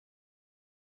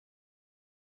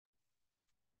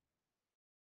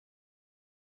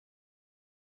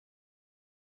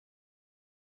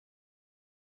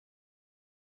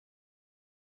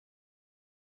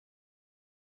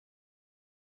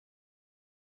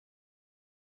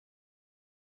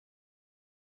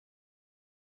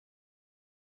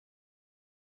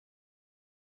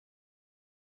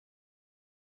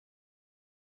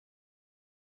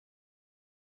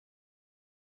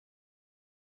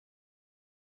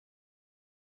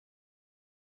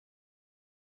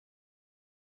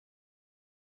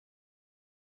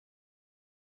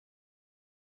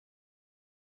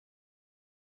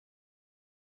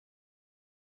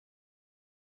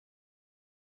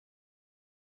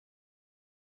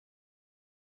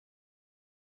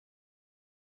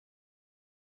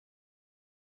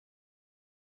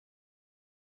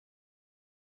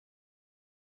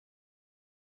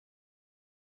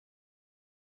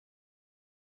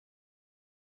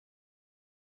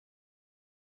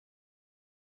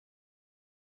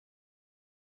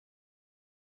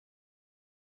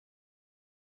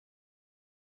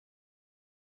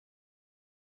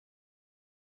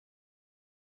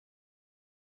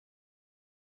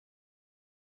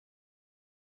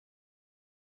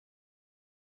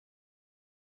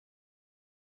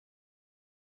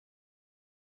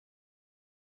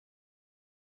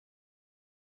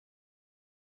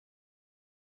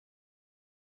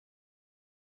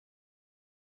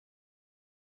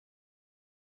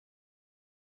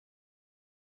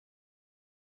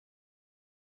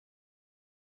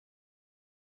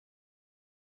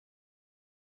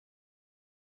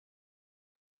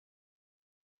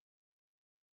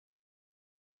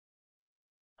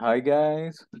Hi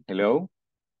guys. Hello.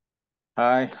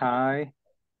 Hi.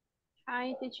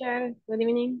 Hi, teacher. Good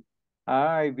evening.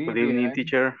 Hi Good evening, Vivian.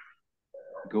 teacher.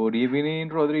 Good evening,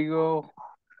 Rodrigo.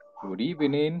 Good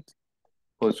evening.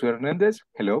 Jose Hernandez.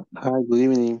 Hello. Hi, good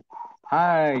evening.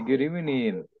 Hi, good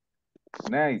evening.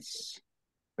 Nice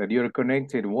that you're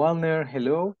connected. Walner,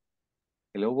 hello.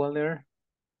 Hello, Walner.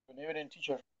 Good evening,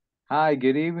 teacher. Hi,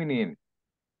 good evening.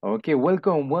 Okay,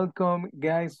 welcome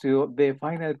guys to the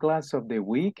final class of the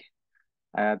week.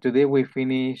 Today we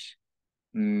finish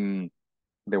the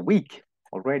week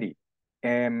already.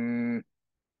 Um,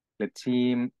 let's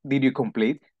see, did you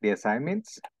complete the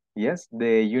assignments? Yes,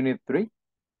 the unit 3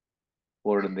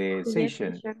 for the Yes,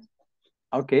 session. teacher.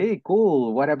 Okay,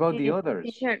 cool. What about the others?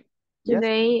 Teacher, Yes.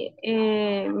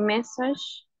 today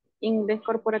message Inglés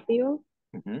corporativo.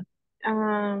 Mhm.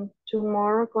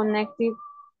 Tomorrow connected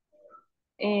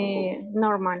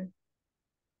normal.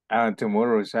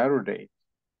 Tomorrow is Saturday.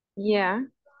 Yeah,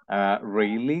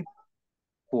 Really?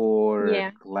 For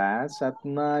yeah. class at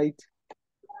night?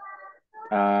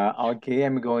 Okay,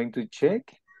 I'm going to check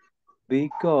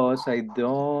because I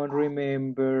don't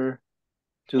remember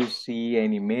to see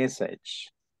any message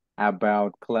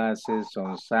about classes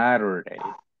on Saturday.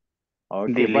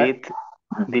 Okay, but Delete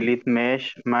delete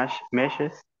meshes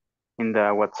in the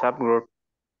WhatsApp group.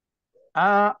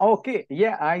 okay,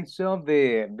 yeah, I saw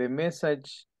the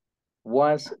message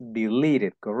was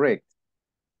deleted, correct?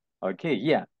 Okay,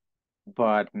 yeah,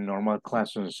 but normal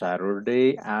class on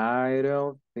Saturday, I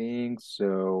don't think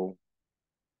so.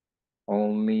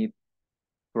 Only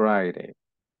Friday.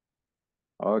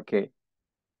 Okay,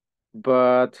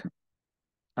 but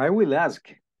I will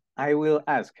ask. I will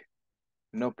ask.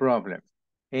 No problem.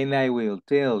 And I will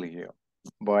tell you,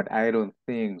 but I don't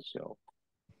think so.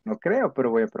 No creo,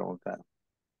 pero voy a preguntar.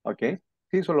 Ok.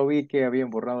 Sí, solo vi que habían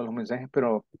borrado los mensajes,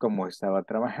 pero como estaba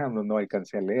trabajando, no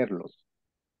alcancé a leerlos.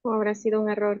 O habrá sido un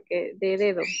error de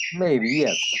dedo. Maybe,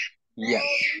 yes. Yes.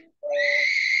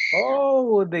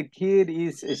 Oh, the kid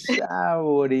is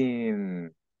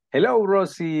shouting. Hello,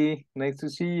 Rosie. Nice to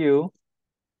see you.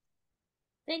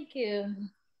 Thank you.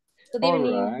 Good All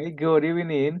evening. right. Good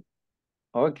evening.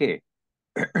 Okay.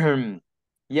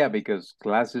 Yeah, because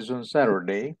class is on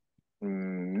Saturday.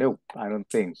 No, I don't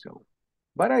think so.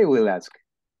 But I will ask.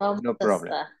 ¿Cómo No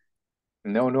problem. está?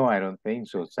 No, I don't think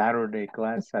so. Saturday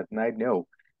class at night, no.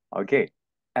 Okay.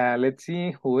 Let's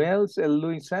see who else.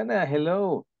 Luisana,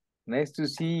 hello. Nice to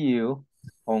see you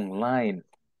online.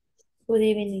 Good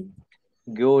evening.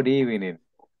 Good evening.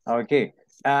 Okay.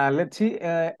 Let's see.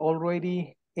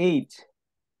 Already 8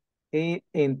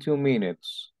 in 2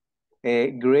 minutes.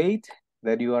 Great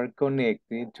that you are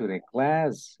connected to the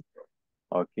class.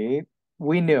 Okay.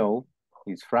 We know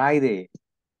it's Friday.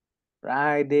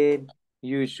 Friday,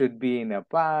 you should be in a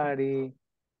party.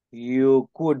 You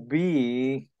could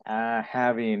be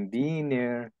having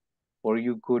dinner, or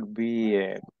you could be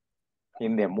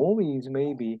in the movies,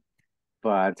 maybe.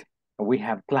 But we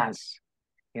have class,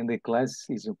 and the class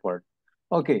is important.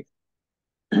 Okay.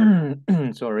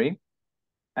 Sorry.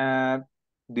 Uh,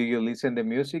 do you listen to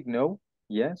music? No?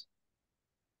 Yes?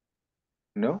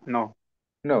 No? No.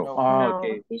 No. No. Ah, No,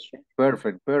 okay. teacher.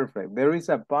 Perfect. There is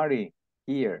a party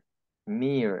here,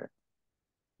 near.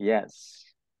 Yes.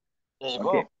 Let's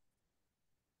Okay. go.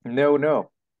 No.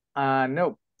 No.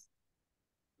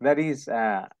 That is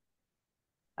a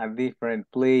different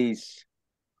place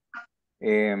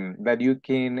that you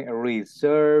can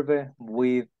reserve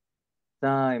with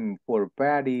time for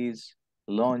parties,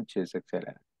 lunches,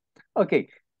 etc. Okay.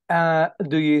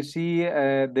 Do you see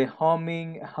the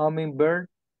hummingbird?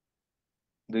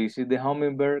 Do you see the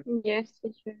hummingbird? Yes,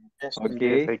 teacher. Yes, teacher. Yes,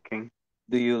 Okay. I can.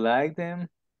 Do you like them?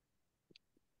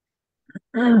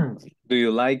 Do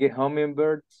you like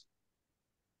hummingbirds?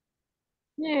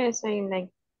 Yes, I like.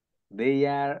 They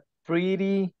are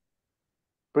pretty.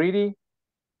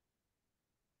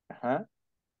 Uh-huh.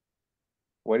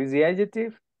 What is the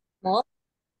adjective? Mo-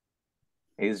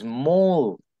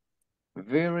 Small,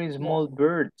 very small mo-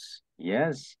 birds.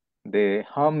 Yes, the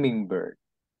hummingbird.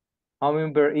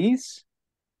 Hummingbird is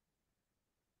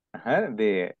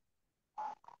the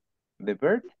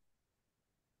bird,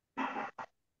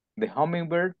 the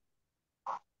hummingbird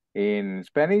in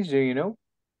Spanish. Do you know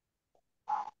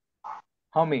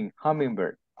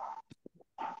hummingbird?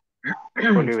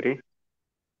 Colibri.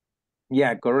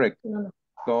 Yeah, correct. no, no.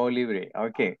 Colibri.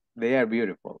 Okay, they are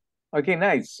beautiful. Okay,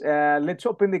 nice. Let's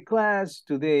open the class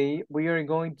today. We are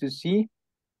going to see.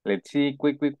 Let's see.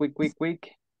 Quick.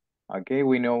 Okay,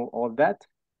 we know all that.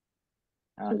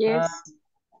 Yes.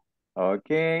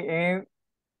 Okay, and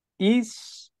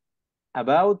is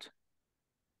about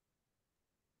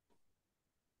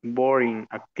boring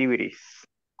activities.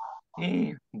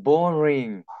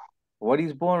 Boring. What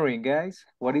is boring, guys?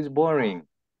 What is boring?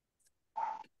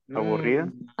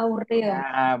 Aburrido. Aburrido.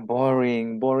 Yeah,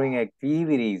 boring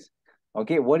activities.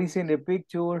 Okay, what is in the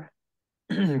picture?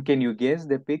 Can you guess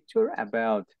the picture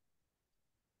about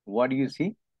what do you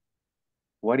see?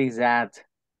 What is that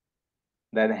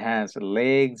has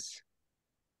legs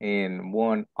and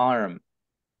one arm?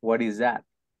 What is that?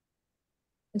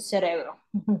 El cerebro.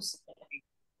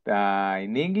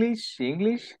 In English,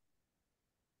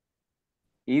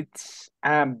 it's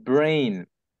a brain.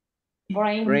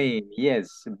 Brain. Brain,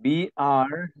 yes.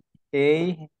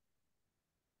 B-R-A-I-N,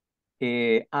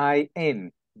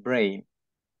 brain.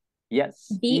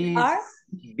 Yes. B-R?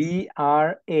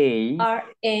 B-R-A-I-N.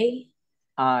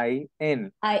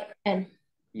 R-A-I-N.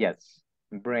 Yes,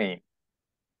 brain.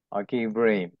 Okay,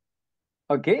 brain.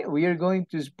 Okay, we are going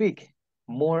to speak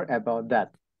more about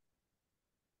that.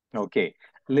 Okay,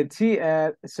 let's see,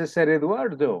 Cesar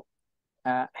Eduardo,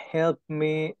 help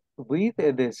me with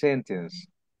the sentence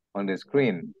on the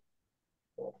screen.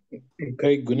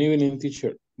 Okay, good evening,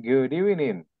 teacher. Good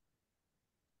evening.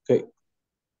 Okay.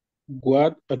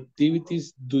 What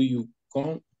activities do you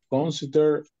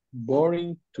consider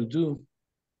boring to do?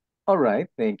 All right,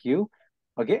 thank you.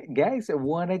 Okay, guys,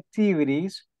 what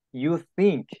activities you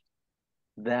think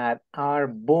that are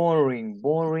boring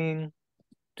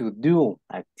to do?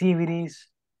 Activities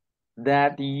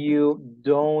that you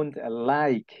don't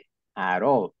like at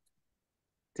all.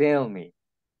 Tell me.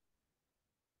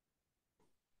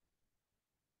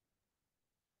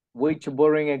 Which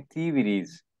boring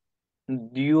activities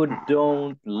you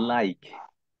don't like?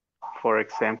 For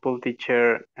example,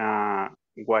 teacher,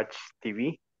 watch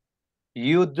TV.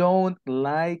 You don't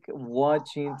like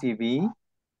watching TV,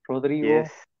 Rodrigo?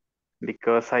 Yes,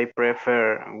 because I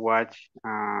prefer watch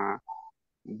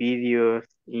videos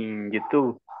in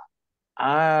YouTube.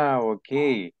 Ah,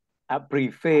 okay.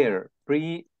 Prefer.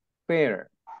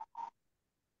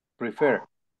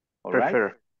 All right?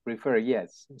 Prefer. Prefer,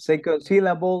 yes. Second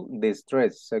syllable, the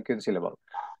stress, second syllable.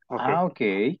 Okay. Ah,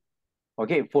 okay.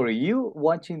 Okay, for you,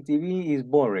 watching TV is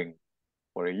boring.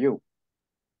 For you.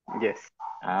 Yes.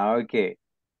 Ah, okay.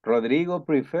 Rodrigo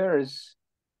prefers.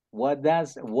 What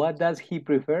does he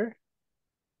prefer?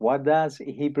 What does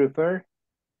he prefer?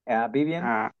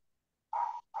 Vivian?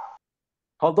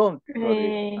 Hold on,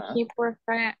 Rodrigo. He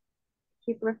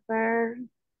prefer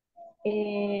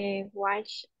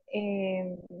watch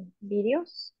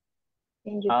videos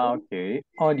in YouTube. Okay,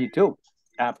 on YouTube.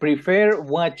 Prefer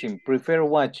watching,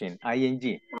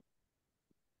 ing.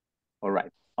 All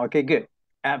right, okay, good.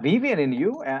 Vivian and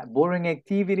you, boring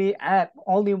activity at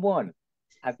only one,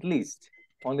 at least,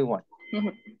 only one.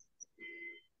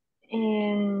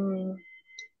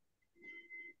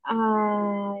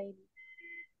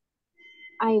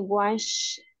 I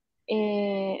wash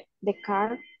the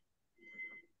car.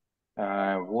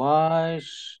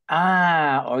 Wash,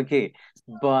 okay,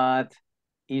 but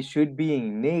it should be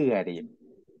in negative,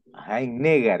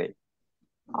 negative.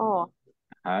 Oh.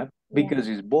 Because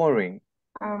it's boring.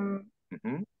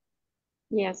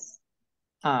 Yes.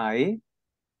 Okay,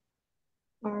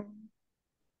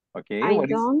 I what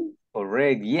don't, is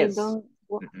correct? Yes.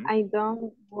 I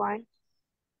don't wash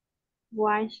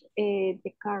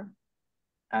the car.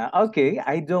 Okay,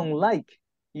 I don't like.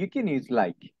 You can use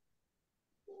like.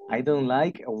 I don't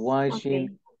like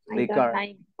washing the car.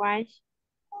 I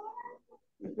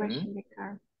washing the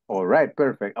car. All right,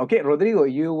 perfect. Okay, Rodrigo,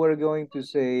 you were going to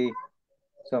say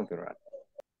something, right?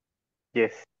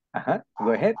 Yes.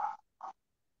 Go ahead.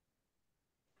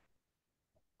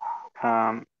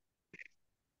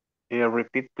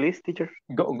 Repeat, please, teacher.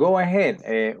 Go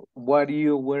ahead. What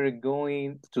you were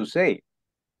going to say?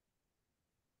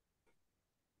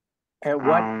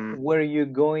 What were you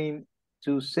going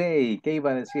to say? ¿Qué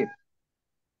iba a decir?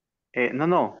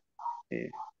 No.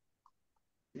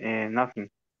 Nothing.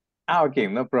 Okay,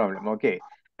 no problem. Okay.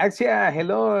 Axia,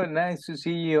 hello. Nice to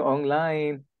see you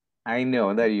online. I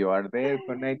know that you are there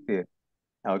connected.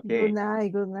 Okay. Good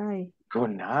night. Good night.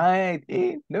 Good night.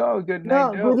 No, good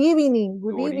night. No, good evening.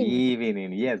 Good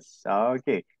evening. Yes.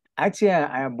 Okay.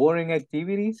 Axia, boring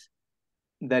activities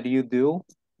that you do,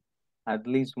 at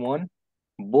least one.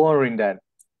 Boring that.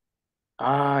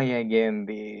 Again,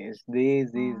 this.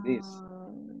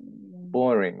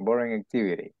 Boring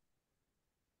activity.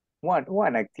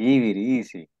 What activity,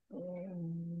 easy.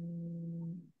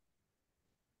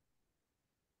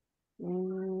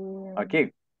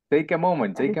 Okay, take a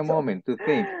moment to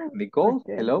think. Nicole,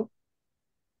 Okay. hello?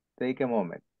 Take a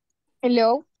moment.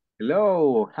 Hello.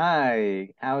 Hello, hi,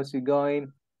 how's it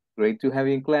going? Great to have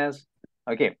you in class.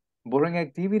 Okay, boring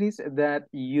activities that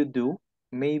you do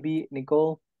maybe,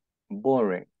 Nicole?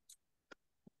 Boring.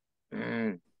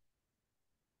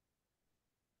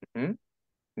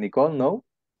 Nicole, no?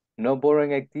 No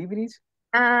boring activities?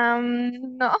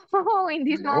 No, in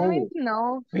this moment,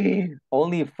 no.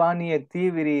 Only funny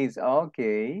activities.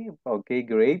 Okay, okay,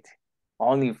 great.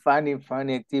 Only funny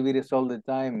activities all the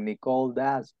time. Nicole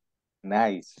does.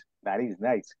 Nice. That is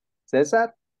nice.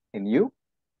 Cesar, and you?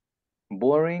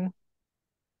 Boring?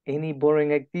 Any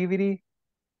boring activity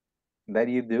that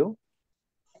you do?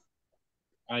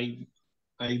 I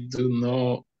I do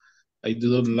not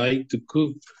like to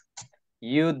cook.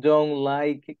 You don't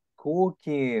like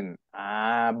cooking.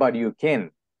 But you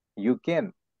can. You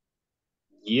can.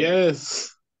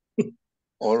 Yes.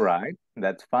 All right,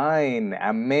 that's fine.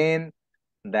 A man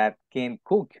that can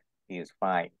cook is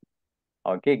fine.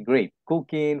 Okay, great.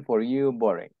 Cooking for you,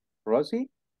 boring. Rosie?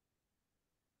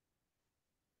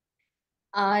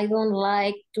 I don't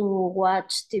like to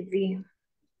watch TV.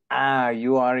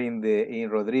 You are in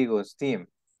Rodrigo's team.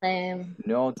 Um,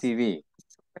 No TV.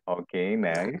 Okay,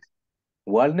 nice.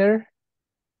 Walner,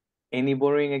 any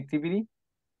boring activity?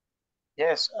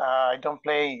 Yes, I don't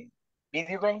play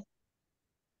video game.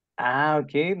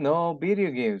 Okay, no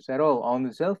video games at all. On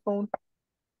the cell phone?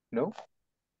 No?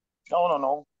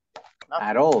 No.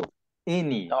 At Nothing. all.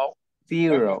 Any? No.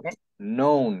 Zero?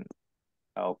 None?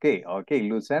 Okay, okay.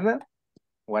 Lucena,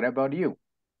 what about you?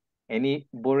 Any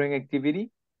boring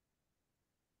activity?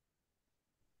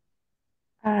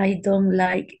 I don't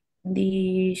like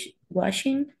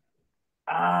dishwashing.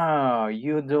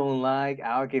 You don't like,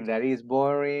 okay, that is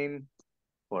boring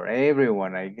for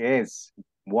everyone, I guess.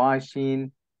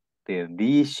 Washing the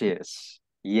dishes.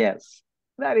 Yes,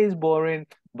 that is boring.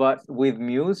 But with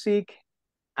music,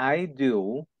 I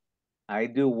do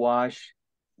wash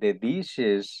the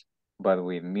dishes, but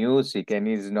with music, and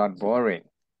it's not boring.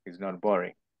 It's not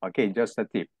boring. Okay, just a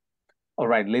tip. All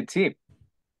right, let's see.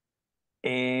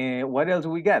 What else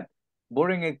we got?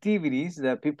 Boring activities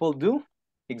that people do.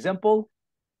 Example,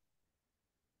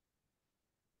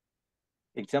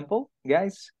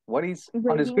 guys, what is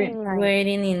on the screen?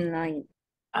 Waiting in line.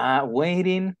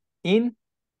 Waiting in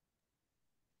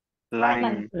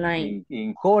Line.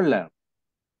 in cola.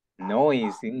 No,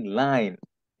 it's in line.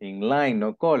 In line,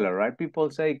 no cola, right? People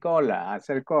say cola,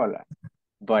 hacer cola.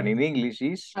 But in English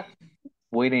is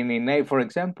waiting in line. For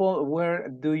example, where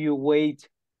do you wait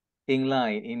in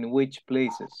line? In which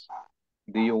places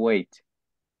do you wait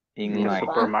in In the line?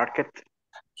 supermarket.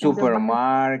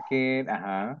 Supermarket,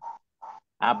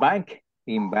 a bank,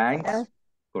 in banks,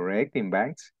 correct, in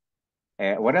banks.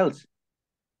 What else?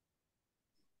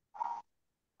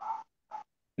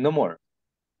 No more.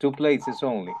 Two places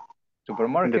only. In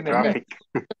Supermarket the and bank.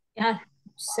 traffic. Yeah,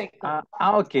 second.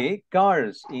 Okay,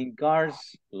 cars, in cars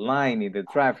line in the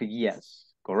traffic, yes,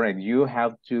 correct. You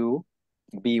have to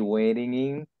be waiting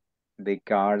in the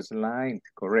cars line,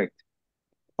 correct.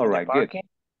 All right, good.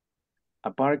 A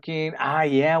parking,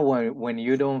 yeah, when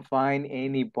you don't find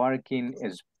any parking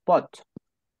spot,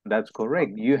 that's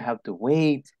correct. You have to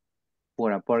wait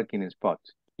for a parking spot.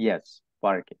 Yes,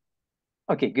 parking.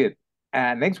 Okay, good.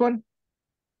 Next one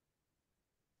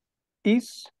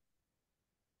is,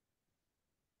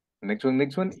 next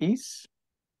one is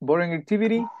boring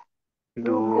activity.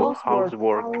 Do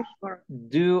housework.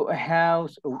 Do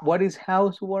house, what is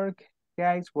housework,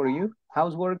 guys, for you?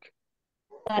 Housework?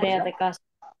 Tarea de casa.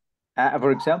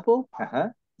 For example,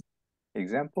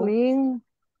 example. Clean.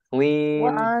 Clean.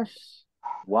 Wash.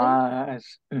 Wash.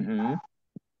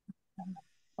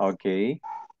 Okay.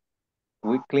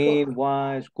 We clean,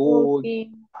 wash, cook.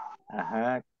 Cooking.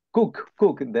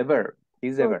 Cook, the verb.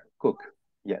 Is the verb, cook.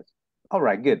 Yes. All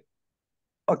right, good.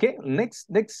 Okay, next.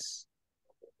 This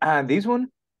one?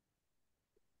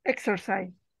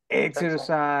 Exercise.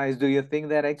 Exercise. Do you think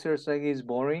that exercise is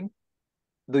boring?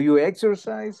 Do you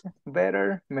exercise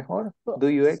better, mejor? Do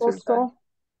you exercise?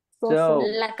 So,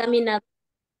 La caminadora,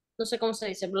 no sé cómo se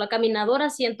dice, pero la caminadora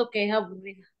siento que es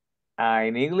aburrida.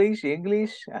 in English,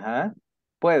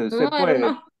 puede, usted No, I puede. don't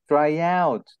know. Try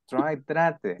out,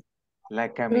 trate.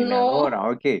 La caminadora,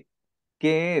 ok.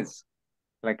 ¿Qué es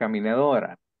la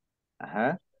caminadora?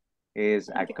 Es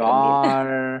a Que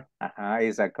camina. car,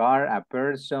 is a car, a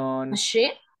person.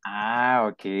 Shit.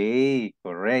 Ok,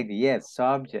 correct, yes,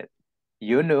 subject.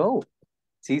 You know,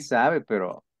 sí sabe,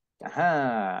 pero,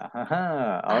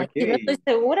 Aquí no estoy ok.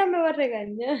 segura, me va a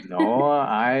regañar. No,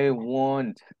 I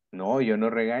won't. No, yo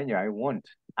no regaño, I won't.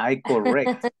 I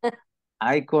correct.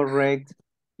 I correct,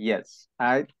 yes.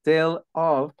 I tell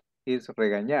off is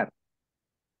regañar.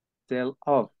 Tell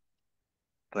off,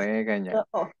 regañar.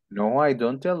 No, I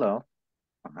don't tell off.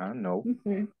 No.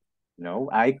 No,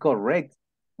 I correct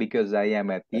because I am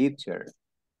a teacher.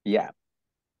 Yeah.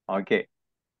 Okay.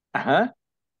 Uh-huh.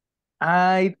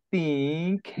 I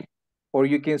think, or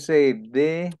you can say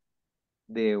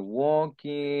the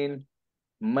walking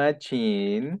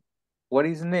machine. What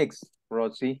is next,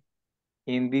 Rosie,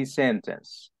 in this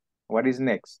sentence? What is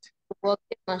next?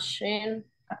 Walking machine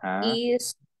Uh-huh.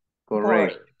 is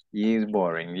Correct. boring. Is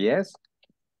boring. Yes.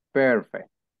 Perfect.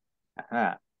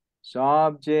 Uh-huh.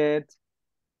 Subject,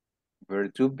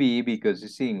 verb to be because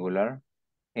it's singular,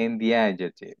 and the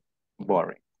adjective,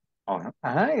 boring.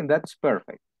 And that's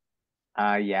perfect.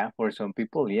 Yeah, for some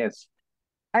people, yes.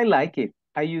 I like it.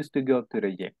 I used to go to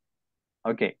the gym.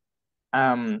 Okay.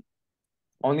 Um,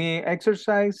 Only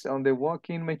exercise on the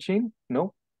walking machine?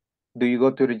 No. Do you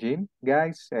go to the gym,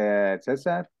 guys?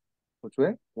 Cesar,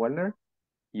 Josue, Warner,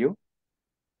 you?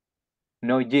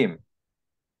 No gym.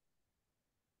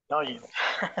 No, you.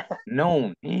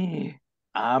 No.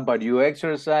 But you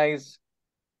exercise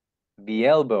the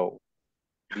elbow.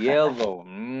 The elbow.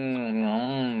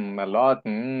 A lot.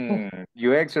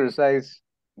 You exercise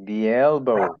the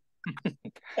elbow.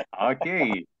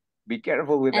 Okay. Be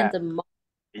careful with And that. the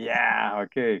Yeah,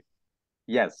 okay.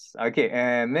 Yes. Okay.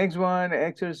 And next one,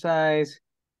 exercise.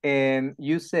 And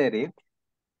you said it.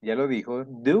 Ya lo dijo.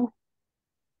 Do.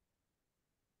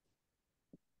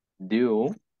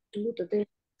 Do the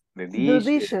the Do dishes.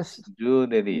 dishes. Do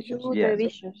the dishes. Do the Yes.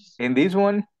 dishes. And this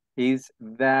one is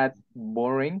that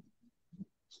boring.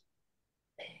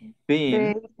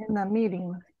 Being. Stay in a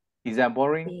meeting. Is that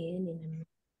boring?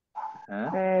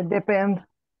 Depend.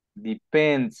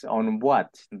 Depends on what?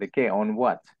 The qué? On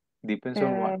what? Depends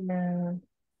on what?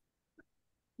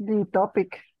 The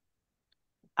topic.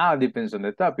 Depends on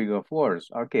the topic, of course.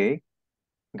 Okay.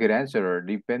 Good answer.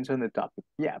 Depends on the topic.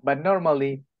 Yeah, but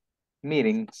normally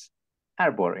meetings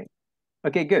are boring.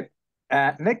 Okay, good.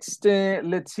 Next,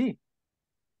 let's see.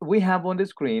 We have on the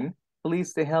screen,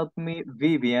 please help me,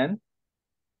 Vivian,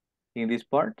 in this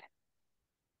part.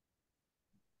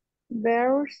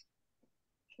 Verbs,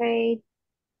 hate,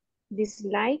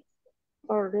 dislike,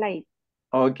 or like.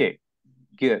 Okay,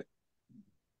 good.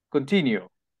 Continue.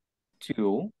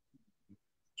 To.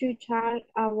 To talk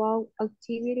about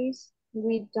activities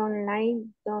we don't like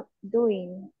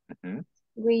doing. Mhm.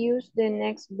 We use the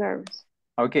next verbs.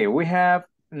 Okay, we have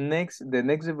the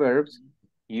next verbs.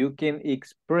 You can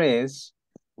express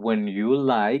when you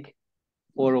like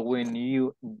or when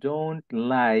you don't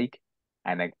like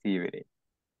an activity.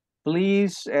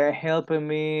 Please help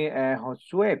me,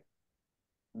 Josue.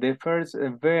 The first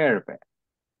verb.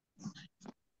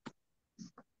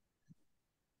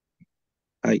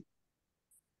 I.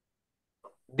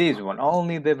 This one,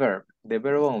 only the verb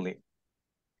only.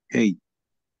 Hate.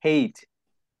 Hate.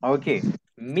 Okay,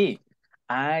 me.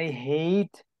 I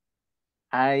hate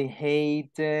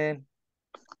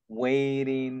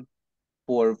waiting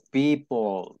for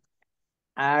people.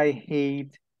 I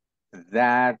hate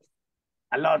that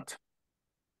a lot,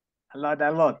 a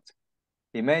lot.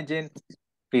 Imagine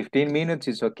 15 minutes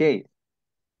is okay,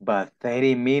 but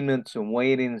 30 minutes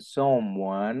waiting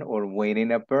someone or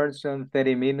waiting a person,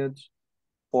 30 minutes,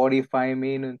 45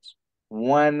 minutes,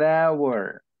 1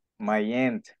 hour. My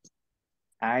end.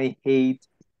 I hate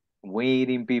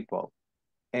waiting people.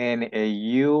 And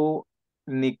you,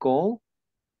 Nicole,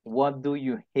 what do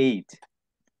you hate?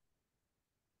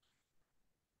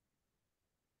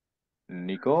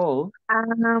 Nicole?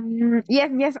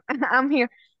 Yes, I'm here.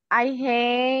 I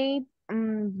hate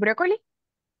broccoli.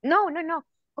 No.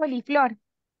 Cauliflower.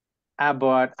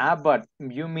 But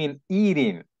you mean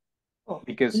eating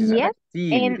because it's an Yes,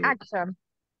 in activity. action.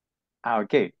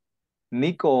 Okay.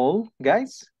 Nicole,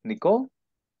 guys, Nicole,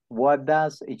 what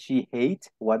does she hate?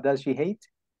 What does she hate?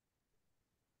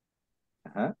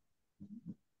 Uh-huh.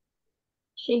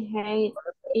 She hates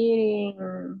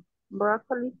eating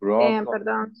broccoli. Broccoli.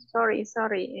 Pardon, sorry.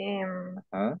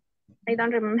 Huh? I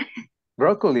don't remember.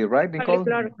 Broccoli, right, Nicole?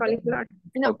 Cauliflower.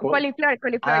 No, Oh, cauliflower,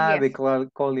 yes. the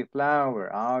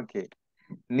cauliflower. Okay.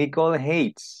 Nicole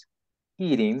hates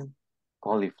eating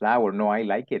cauliflower. No, I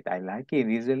like it. I like it.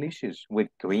 It's delicious with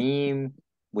cream,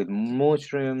 with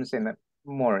mushrooms, and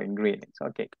more ingredients.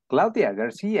 Okay. Claudia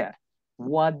Garcia,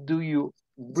 what do you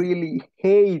really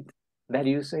hate that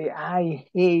you say, I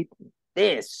hate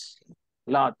this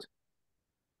lot?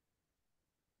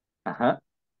 Uh-huh.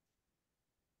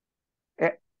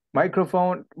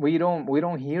 Microphone, we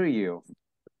don't hear you.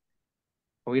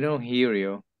 We don't hear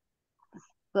you.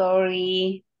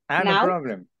 Sorry. No Now,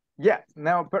 problem. Yeah,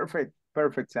 now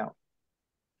perfect sound.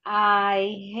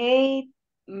 I hate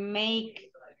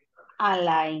make a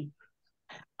line.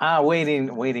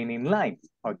 Waiting in line.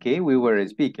 Okay, we were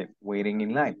speaking, waiting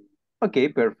in line. Okay,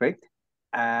 perfect.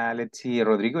 Let's see,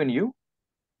 Rodrigo and you?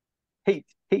 Hate.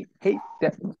 hate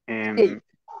that.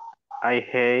 I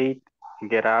hate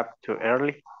get up too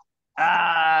early.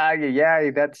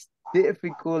 Yeah, that's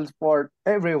difficult for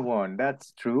everyone.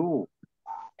 That's true.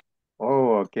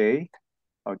 Oh, okay.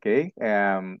 Okay.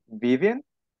 Vivian?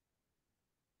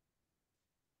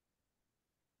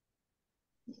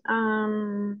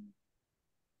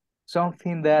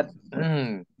 Something that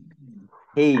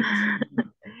hate,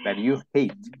 that you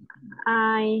hate.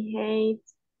 I hate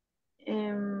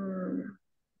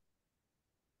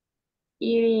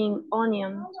eating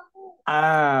onions.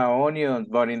 Onions,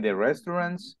 but in the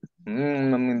restaurants?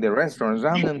 In the restaurants.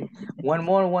 One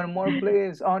more,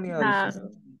 please. Onions.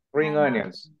 Bring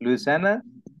onions. Luciana,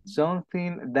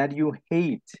 something that you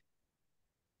hate,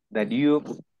 that you,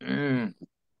 I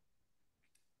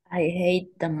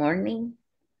hate the morning.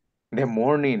 the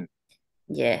morning.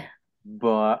 Yeah.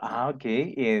 But,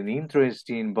 okay, and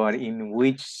interesting, but in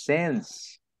which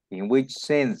sense? In which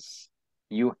sense?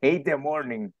 You hate the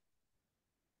morning,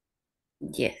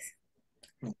 Yes.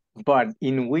 but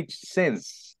in which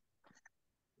sense?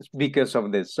 Because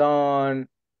of the sun,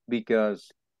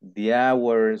 because the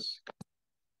hours.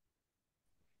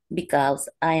 Because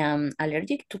I am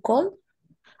allergic to cold.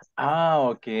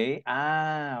 Okay.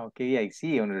 Okay, I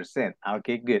see, understand.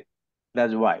 Okay, good.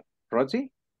 That's why.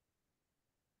 Rosie?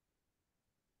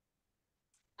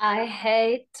 I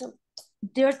hate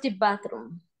dirty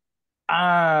bathroom.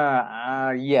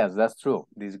 Yes, that's true.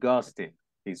 Disgusting.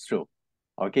 It's true.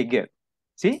 Okay, good.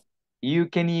 See, you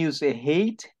can use a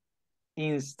hate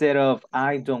instead of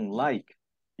I don't like.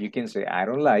 You can say I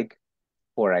don't like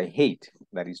or I hate.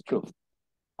 That is true.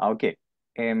 Okay.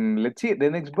 Let's see the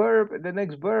next verb. The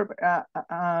next verb,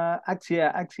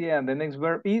 axia. The next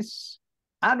verb is,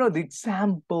 no, the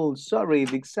example. Sorry,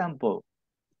 the example.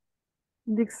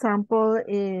 The example,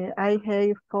 I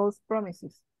hate false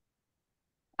promises.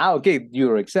 Okay,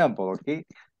 your example, okay.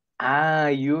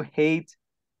 You hate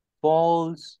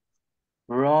false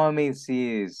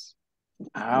promises.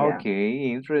 Yeah.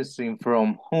 Okay, interesting.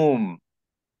 From whom?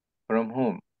 From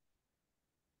whom?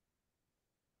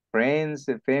 Friends,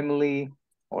 the family,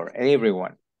 or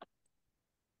everyone?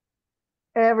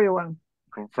 Everyone.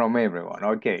 From everyone.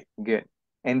 Okay, good.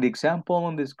 And the example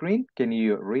on the screen, can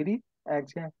you read it,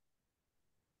 Axia?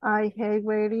 I hate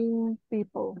waiting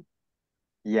people.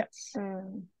 Yes.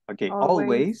 Okay,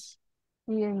 Always.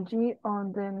 always. ing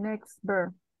on the next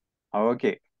verb.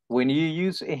 Okay, when you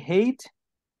use a hate,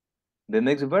 the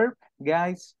next verb,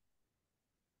 guys,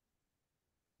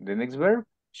 the next verb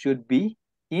should be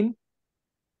in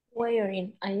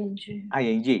Wearing ing.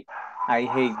 ing. I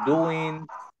hate doing.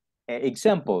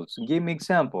 Examples. Give me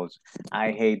examples.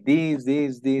 I hate this.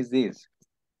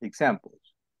 Examples.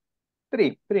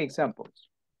 Three examples.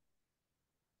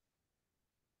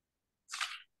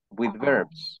 With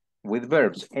verbs. With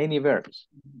verbs. Any verbs.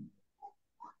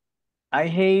 I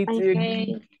hate.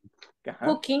 Cooking.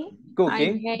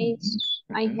 Cooking.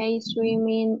 I hate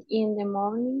swimming in the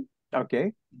morning.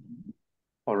 Okay.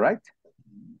 All right.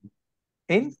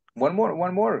 And one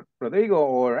more. Rodrigo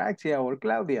or Axia or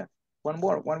Claudia. One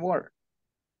more.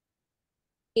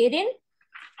 Eating.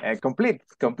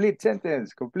 Complete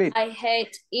sentence. Complete. I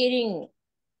hate eating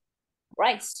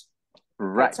rice.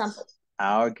 For Right. example.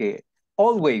 Okay.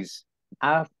 Always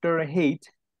after hate,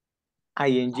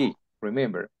 ing.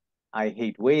 Remember, I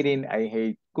hate waiting. I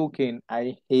hate cooking.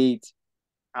 I hate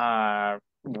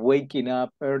waking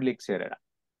up early, etc.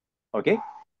 Okay?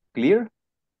 Clear?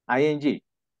 ing.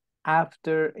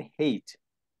 After hate.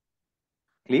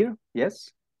 Clear?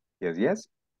 Yes? Yes?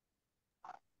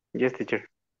 Yes, teacher.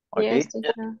 Okay. Yes,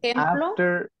 teacher. Ejemplo.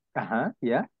 After,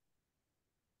 yeah.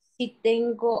 Si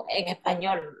tengo en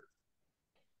español.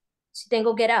 Si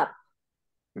tengo get up.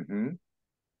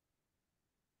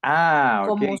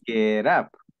 Okay, get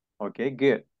up. Okay,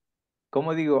 good.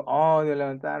 ¿Cómo digo? Oh, de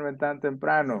levantarme tan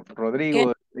temprano.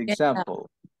 Rodrigo, example.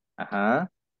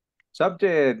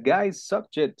 Subject, guys,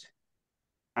 subject.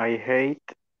 I hate.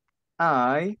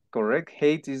 Correct.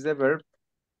 Hate is the verb.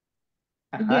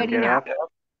 Getting up.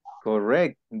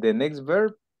 Correct. The next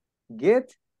verb,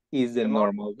 get, is the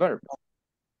normal verb.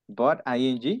 But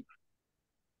ing,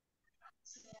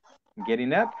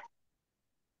 getting up.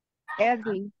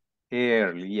 Early.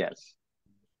 Early, yes.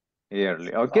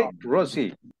 Early. Okay,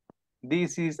 Rosie,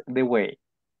 this is the way.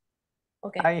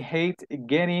 Okay. I hate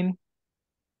getting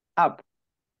up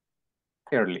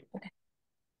early.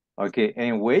 Okay,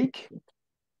 and wake?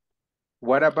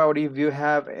 What about if you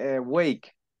have a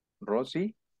wake,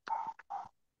 Rosie?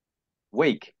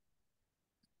 Wake.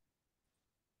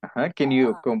 Can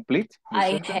you complete the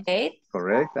I sentence? hate.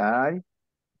 Correct, I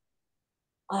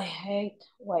hate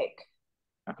wake.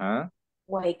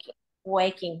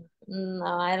 Waking. No,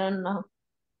 I don't know.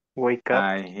 Wake up.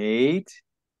 I hate,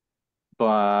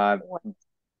 but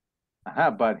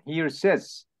but here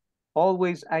says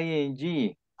always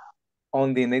ing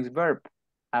on the next verb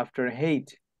after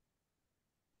hate.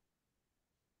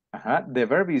 The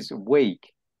verb is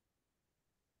wake.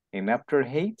 And after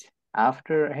hate,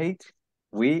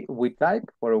 we type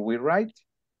or we write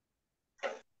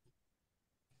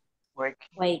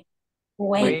Wake.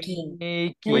 Waking.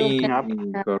 Waking up.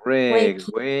 Correct.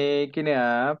 Waking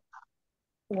up.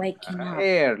 Waking up.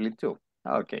 Early too.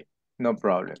 Okay, no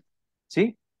problem.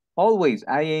 See, always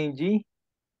ing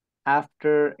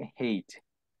after hate.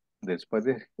 Después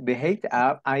de hate,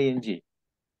 ing.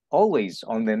 Always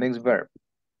on the next verb.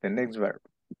 The next verb.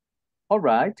 All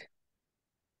right.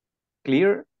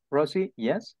 Clear, Rosie?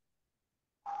 Yes?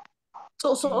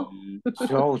 So. So.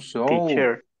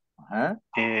 Teacher. Huh?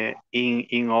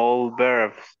 In all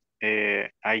verbs,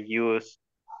 I use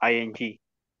ing.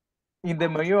 In the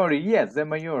majority, yes, the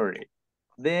majority.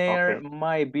 There Okay.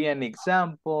 might be an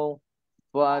example,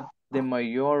 but the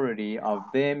majority of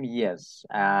them, yes,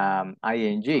 ing.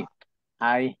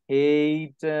 I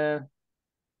hate,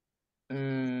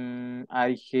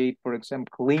 for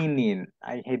example, cleaning.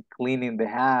 I hate cleaning the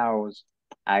house.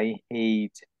 I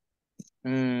hate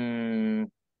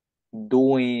doing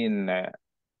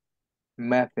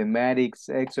mathematics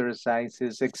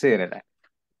exercises, etc.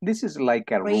 This is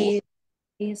like a rule. Read.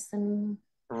 Listen.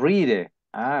 Read.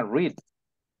 Read.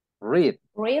 Read.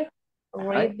 Hi.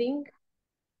 Reading.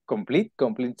 Complete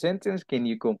sentence. Can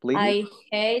you complete it? I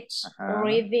hate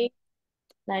reading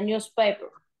the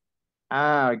newspaper.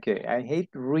 Okay. I hate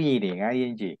reading.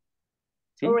 Ing.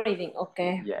 See? Reading,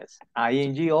 okay. Yes.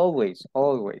 Ing always.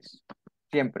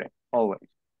 Siempre. Always.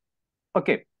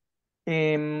 Okay.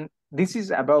 This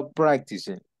is about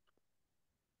practicing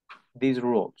these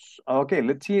rules. Okay.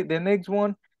 Let's see the next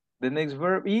one. The next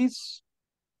verb is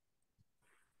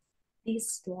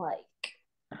Dislike.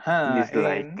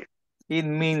 Dislike. It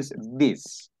means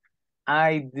this.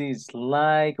 I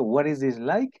dislike. What is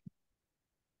dislike?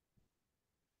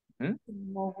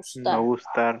 No gustar. No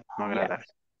gustar, no agradar. Yes.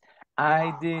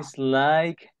 I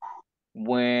dislike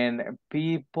when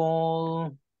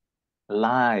people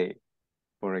lie,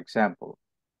 for example.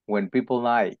 When people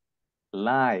lie.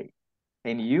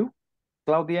 And you,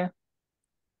 Claudia?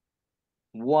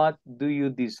 What do you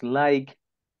dislike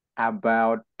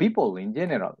about people in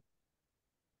general?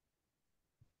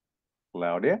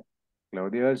 Claudia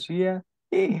Garcia?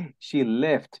 She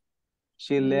left.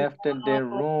 She left the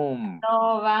room.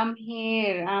 No, I'm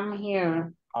here.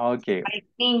 Okay. I'm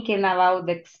thinking about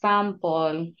the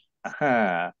example.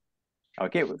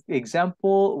 Okay,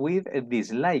 example with a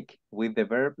dislike, with the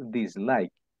verb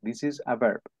dislike. This is a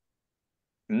verb,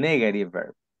 negative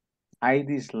verb. I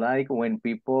dislike when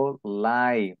people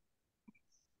lie.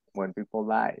 When people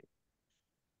lie.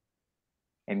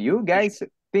 And you guys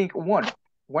think one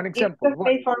example. It's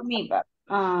okay for me, but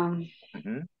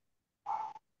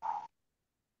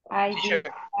I Teacher.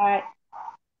 dislike.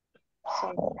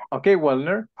 Sorry. Okay,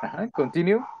 Wellner.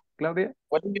 Continue, Claudia.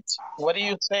 What do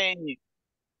you say?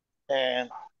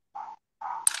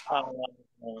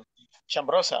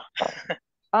 Chambrosa.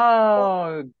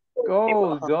 Oh,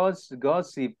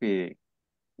 gossipy.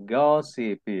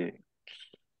 Gossipy.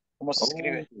 ¿Cómo se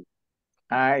escribe?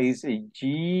 It's a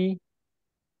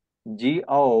Gossipy.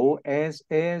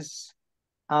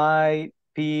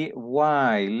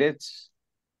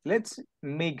 Let's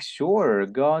make sure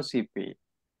gossipy.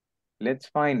 Let's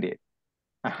find it.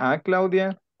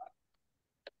 Claudia.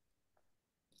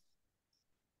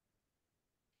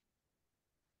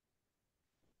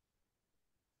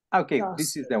 Okay, Gossip.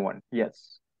 this is the one.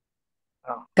 Yes.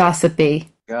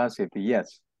 Gossipy. Gossipy,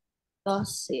 yes.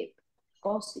 Gossip.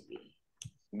 Gossipy.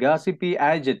 Gossipy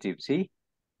adjective, see?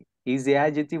 Is the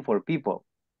adjective for people.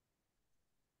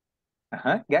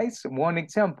 Guys, one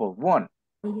example. One.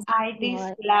 I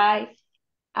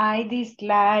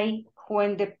dislike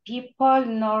when the people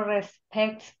no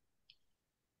respect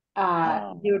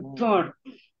your turn.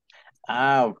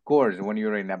 Of course, when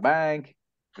you're in a bank,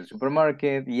 the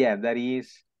supermarket, yeah, that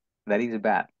is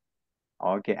bad.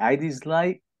 Okay, I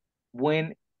dislike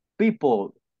when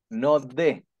people, not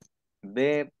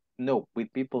no,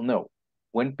 with people, no.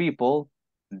 When people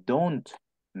don't,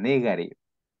 negative,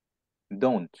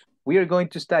 don't. We are going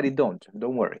to study don't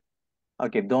worry.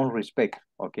 Okay, don't respect,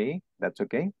 okay, that's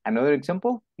okay. Another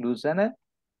example, Luciana,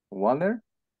 Waller,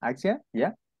 Axia,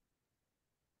 yeah?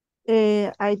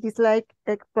 I dislike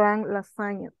eggplant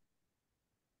lasagna.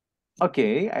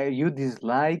 Okay, you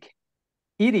dislike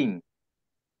eating.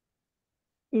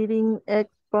 Eating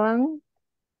eggplant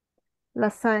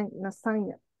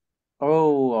lasagna.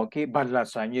 Oh, okay, but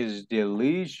lasagna is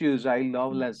delicious. I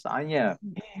love lasagna.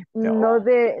 No Oh,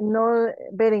 no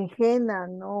berenjena,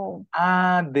 no.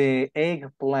 the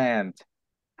eggplant.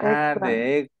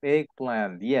 Eggplant.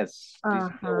 Eggplant. Yes, this is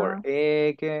the word.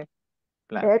 Ajá.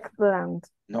 Eggplant. Eggplant.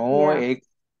 No, Yeah.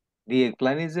 the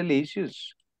eggplant is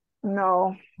delicious.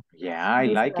 No. Yeah, I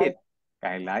like Dislike. it.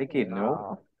 I like it. No,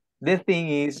 No. the thing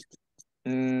is,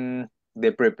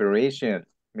 the preparation.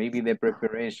 Maybe the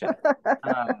preparation.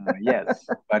 Yes,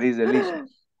 but it's delicious.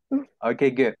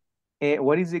 Okay, good.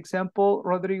 What is the example,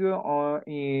 Rodrigo,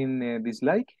 in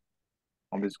dislike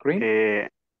on the screen?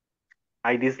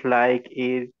 I dislike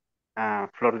it,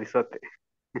 flor de sote.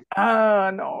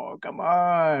 No, come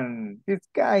on. It's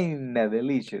kind of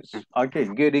delicious. Okay,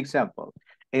 good example.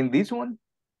 And this one,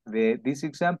 this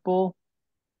example,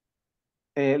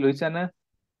 Luisana,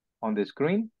 on the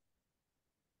screen.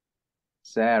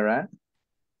 Sarah.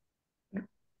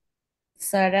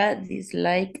 Sarah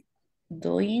dislike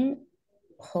doing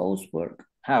housework.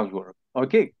 Housework.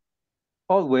 Okay,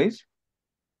 always.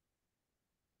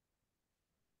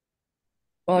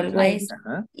 Always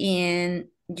Uh-huh. ing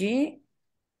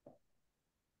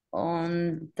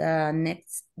on the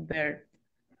next verb.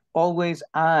 Always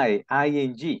ing.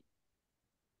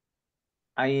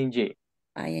 Ing.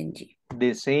 Ing.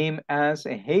 The same as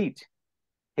hate.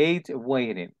 Hate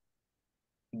waiting.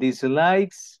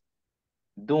 Dislikes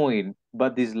doing,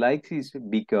 but dislikes is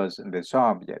because the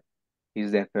subject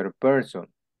is the third person.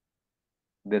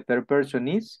 The third person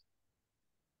is,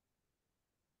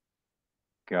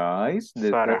 guys, the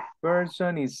Sarah. third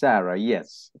person is Sarah.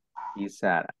 Yes, is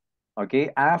Sarah. Okay,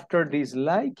 after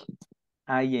dislike,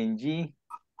 ing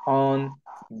on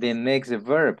the next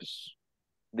verbs.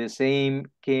 The same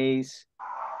case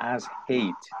as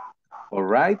hate. All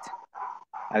right,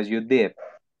 as you did,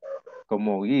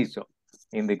 como hizo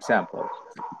in the examples.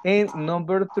 And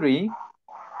number 3,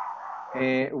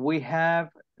 we have,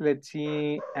 let's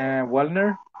see,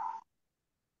 Walner.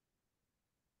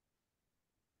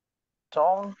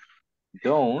 Don't.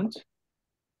 Don't.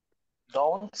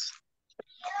 Don't.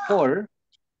 Or.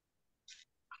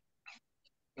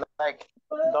 Like.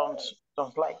 Don't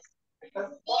like.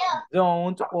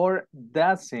 Don't or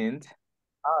doesn't.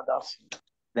 Doesn't.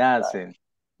 Doesn't.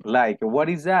 Like, what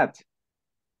is that?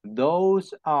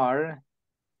 Those are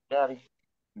Daddy.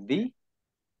 the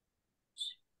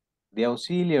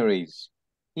auxiliaries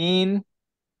in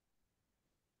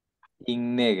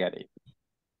negative.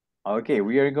 Okay,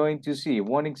 we are going to see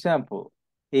one example.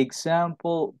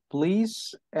 Example,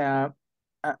 please.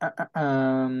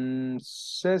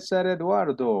 Cesar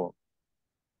Eduardo.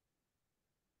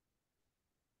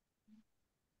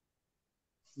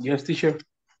 Yes, teacher.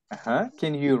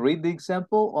 Can you read the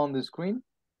example on the screen?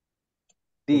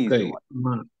 This Okay.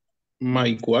 one.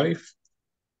 My wife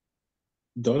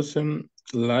doesn't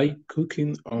like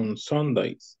cooking on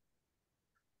Sundays.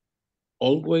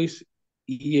 Always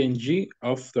ing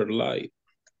after light.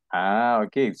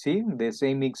 Okay, see, the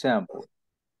same example.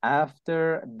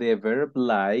 After the verb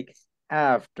like,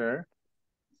 after,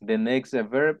 the next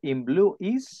verb in blue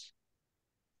is,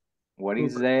 what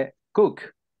is the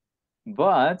cook?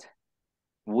 But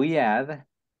we add,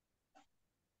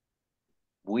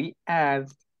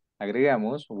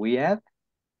 agregamos, we add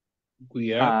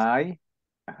I,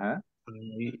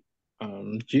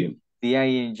 the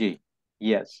ing,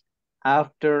 yes.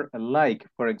 After like,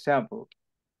 for example,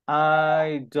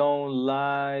 I don't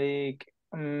like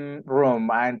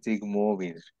romantic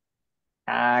movies.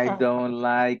 I don't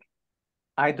like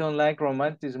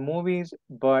romantic movies,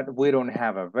 but we don't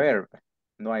have a verb.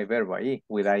 No hay verbo ahí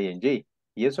with ing.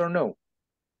 Yes or no?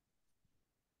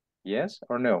 Yes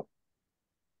or no?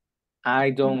 I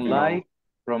don't like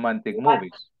romantic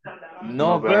movies.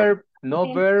 No verb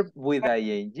with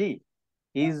ing.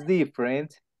 Is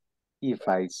different if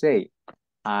I say,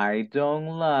 I don't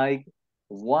like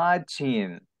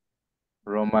watching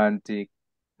romantic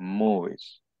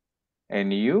movies.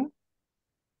 And you,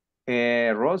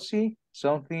 Rosie,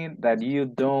 something that you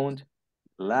don't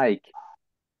like.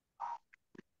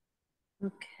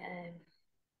 Okay.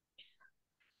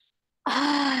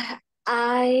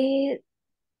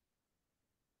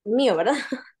 Mío, ¿verdad?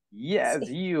 Yes,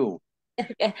 Sí. you.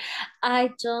 Okay. I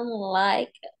don't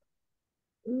like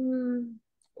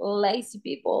lazy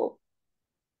people.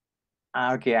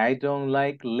 Okay, I don't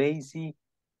like lazy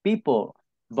people,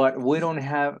 but we don't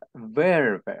have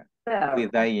verb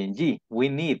with ing. We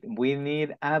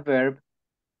need a verb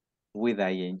with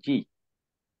ing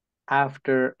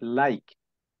after like.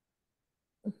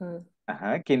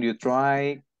 Can you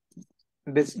try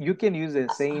this? You can use the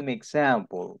same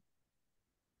example.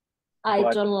 I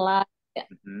don't like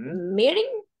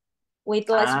meeting. with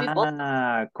less people.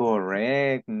 Ah,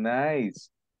 correct. Nice.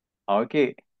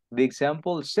 Okay. The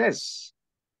example says,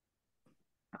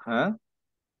 huh?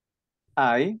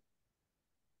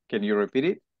 Can you repeat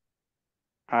it?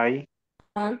 I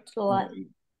Don't like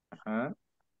Uh-huh.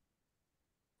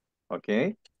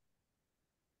 Okay.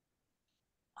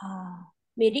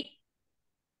 meeting.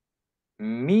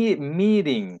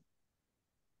 Meeting.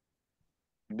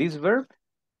 This verb?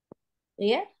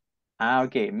 Yeah.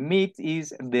 Okay. Meet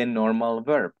is the normal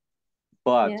verb,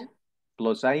 but Yeah.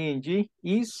 plus ing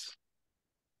is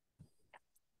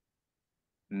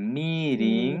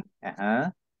meeting.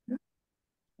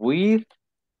 With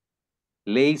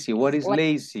lazy. What is Like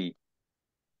lazy?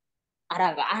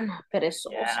 haragana,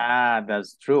 perezosa. Yeah,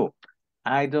 that's true.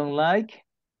 I don't like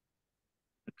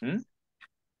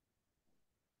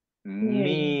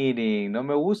meeting. No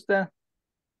me gusta.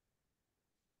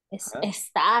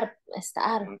 Estar.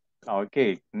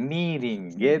 Okay,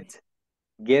 meeting,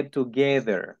 get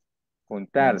together,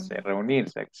 juntarse,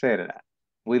 reunirse, etc.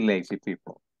 With lazy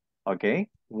people. Okay,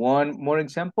 one more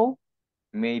example.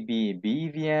 Maybe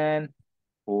Vivian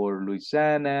or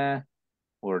Luisana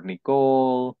or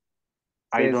Nicole,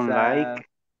 I don't like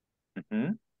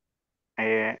Cesar.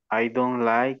 Mhm. I don't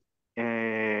like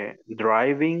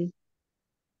driving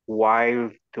while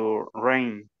to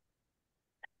rain.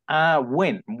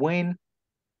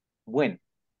 When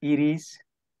it is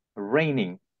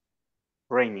raining.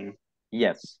 Raining.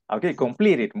 Yes. Okay,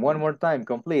 complete it. One more time,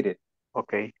 complete it.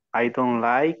 Okay. I don't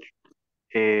like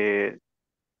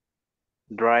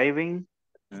driving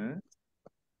Hmm?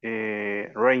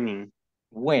 raining.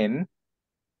 When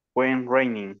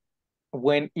Raining.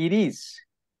 it is.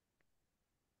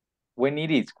 When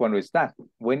it is, cuando está.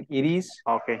 When it is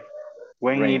Okay.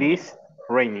 When it raining. is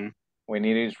raining. When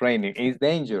it is raining. It's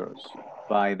dangerous.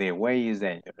 By the way, it's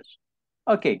dangerous.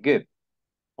 Okay, good.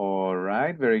 All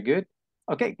right, very good.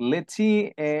 Okay, let's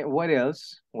see what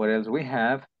else. What else we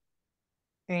have.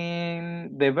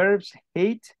 And the verbs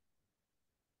hate.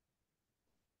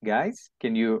 Guys,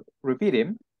 can you repeat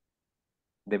him?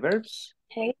 The verbs?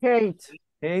 Hate.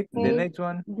 Hate. The next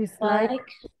one. Dislike.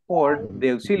 Or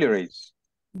the auxiliaries.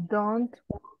 Don't.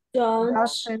 Don't.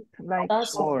 Doesn't like.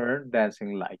 Or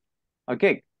dancing like.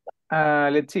 Okay,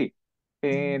 let's see.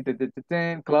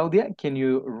 Claudia, can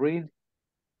you read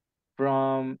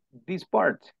from this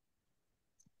part?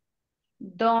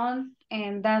 Don't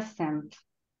and doesn't.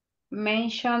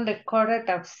 Mention the correct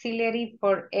auxiliary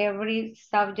for every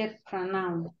subject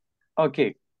pronoun.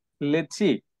 Okay, let's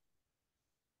see.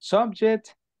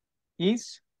 Subject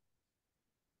is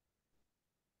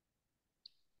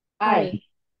I.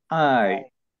 I.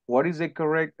 What is the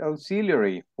correct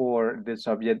auxiliary for the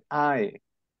subject I?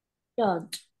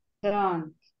 Don't.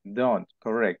 Don't,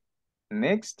 correct.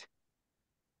 Next,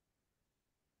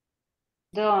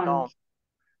 Don't.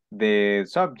 the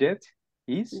subject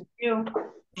is You.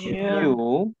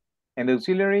 you. And the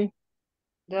auxiliary?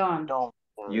 Don't.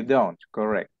 You don't,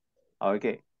 correct.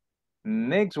 Okay,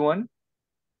 next one,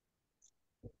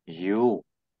 you.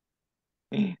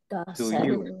 To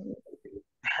you.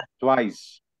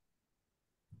 Twice.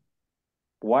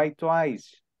 Why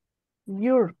twice?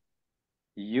 Your.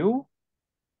 You.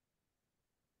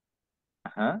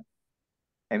 And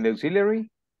the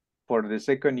auxiliary for the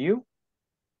second you?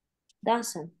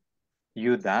 Doesn't.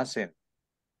 You doesn't.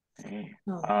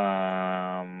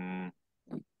 No.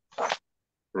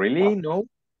 Really? No?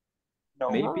 No.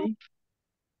 Maybe?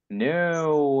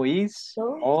 No, is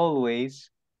always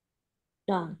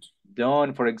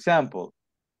don't. For example,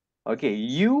 okay,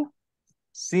 you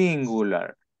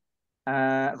singular.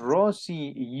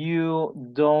 Rosie, you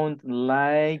don't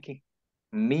like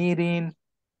meeting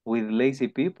with lazy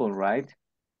people, right?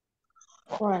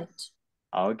 Right.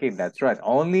 Okay, that's right.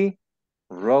 Only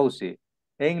Rosie.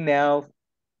 And now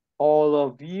all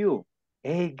of you.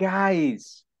 Hey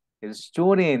guys,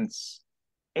 students,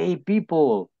 hey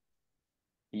people,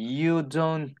 you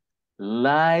don't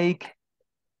like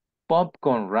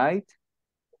popcorn, right?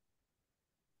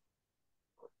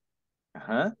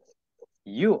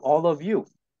 You, all of you.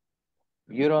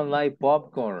 You don't like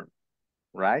popcorn,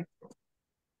 right?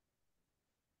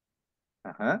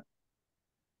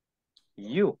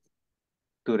 You,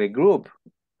 to the group.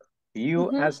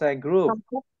 You as a group.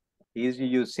 Is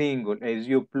you single, is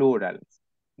you plural.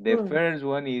 The first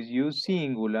one is you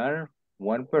singular,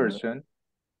 one person.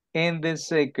 And the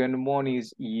second one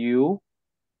is you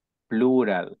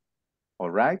plural. All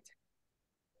right?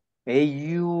 Hey,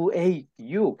 you,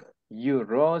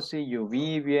 Rosie, you,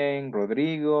 Vivian,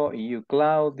 Rodrigo, you,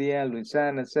 Claudia,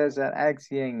 Luisana, Cesar,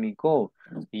 Axia, and Nicole.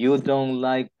 You don't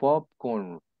like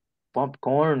popcorn.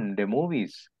 Popcorn, the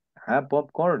movies.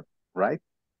 Popcorn, right?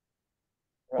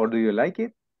 Or do you like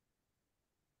it?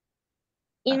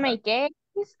 In my case,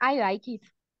 I like it.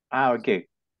 Ah, okay.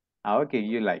 Ah, okay,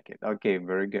 you like it. Okay,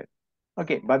 very good.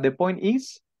 Okay, but the point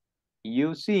is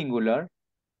you singular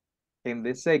and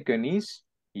the second is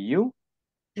you.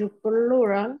 You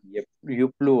plural, Yep,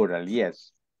 you plural,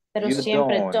 yes. pero You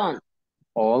siempre don't.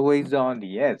 Always don't,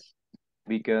 yes.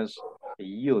 Because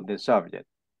you, the subject.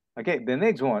 Okay, the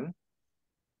next one.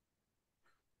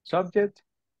 Subject.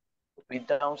 We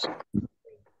don't.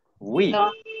 We.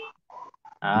 Don't.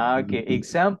 Ah, okay,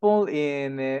 example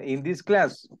in this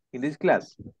class. In this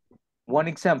class. One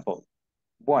example.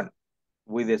 One.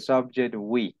 With the subject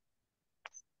we.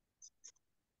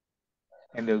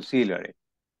 And the auxiliary.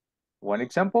 One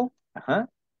example. Uh-huh.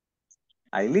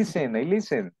 I listen.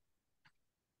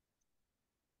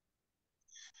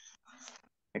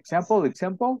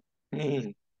 Example.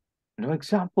 No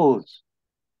examples.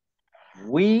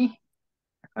 We,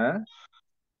 huh?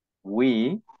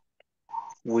 We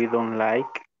don't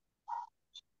like.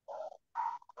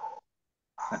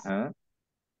 uh-huh.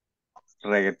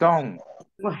 Reggaeton.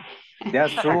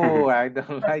 That's true. I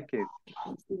don't like it.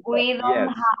 Yes.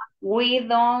 We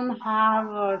don't have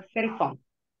a cell phone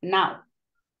now.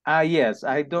 Ah, yes.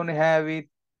 I don't have it.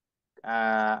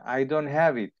 I don't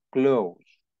have it close.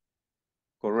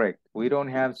 Correct. We don't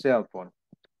have cell phone.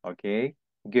 Okay.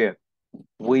 Good.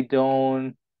 We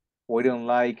don't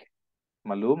like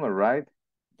Maluma, right?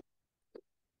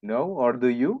 No, or do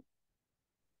you?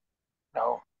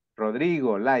 No.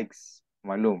 Rodrigo likes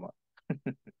Maluma.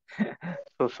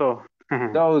 So.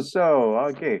 So,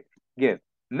 okay, good.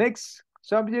 Next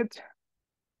subject.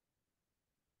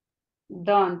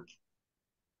 Don't.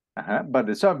 But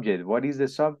the subject, what is the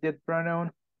subject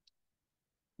pronoun?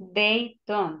 They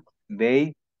don't.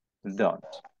 They don't.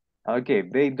 Okay,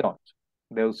 they don't.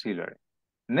 The auxiliary.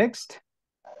 Next.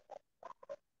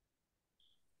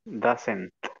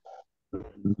 Doesn't.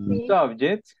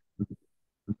 Subject.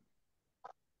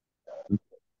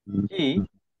 He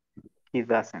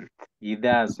doesn't. He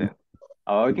doesn't.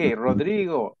 Okay,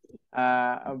 Rodrigo,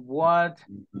 what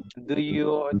do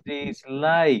you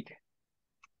dislike?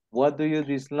 What do you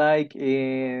dislike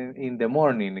in the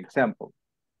morning, example?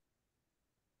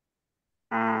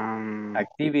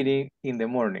 Activity in the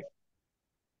morning.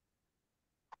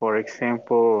 For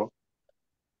example,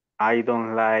 I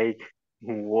don't like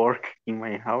work in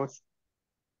my house.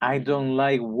 I don't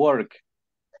like work.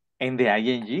 And the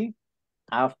ing?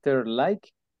 After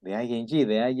like? The ing.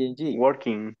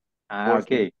 Working.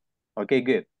 Okay. Okay,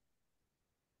 good.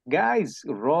 Guys,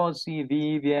 Rosie,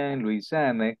 Vivian,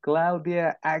 Luisana,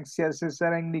 Claudia, Axia,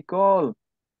 Cesar, and Nicole.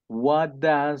 What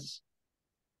does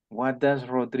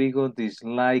Rodrigo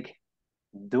dislike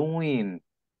doing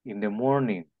in the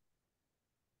morning?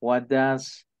 What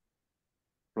does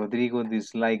Rodrigo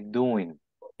dislike doing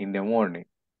in the morning?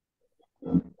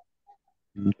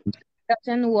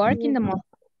 Doesn't work in the morning.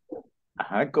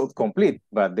 Complete,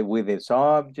 but with the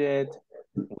subject,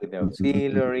 with the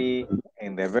auxiliary,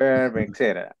 and the verb,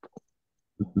 etc.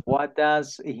 What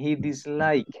does he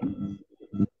dislike?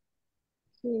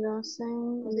 He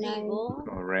doesn't like.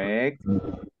 Correct.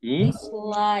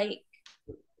 Dislike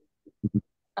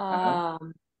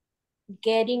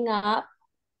getting up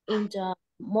in the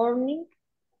morning.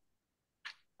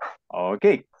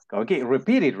 Okay,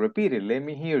 repeat it. Let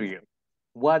me hear you.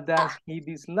 What does he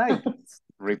dislike?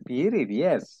 Repeat it,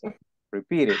 yes.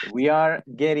 Repeat it. We are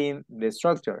getting the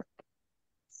structure.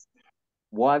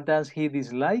 What does he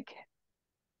dislike?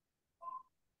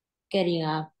 Getting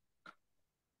up.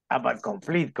 But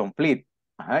complete.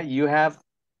 You have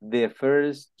the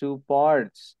first two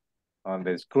parts on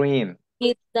the screen.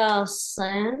 He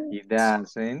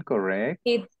doesn't. Correct.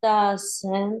 He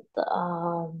doesn't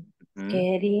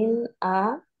getting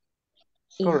up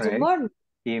in the morning.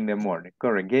 In the morning,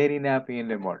 correct. Getting up in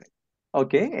the morning.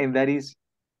 Okay, and that is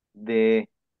the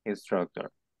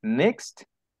instructor. Next.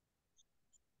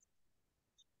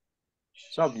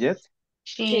 Subject.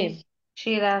 She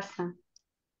doesn't.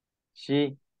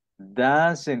 She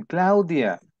doesn't.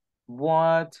 Claudia,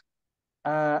 what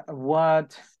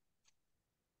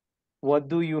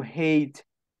do you hate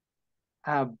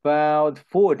about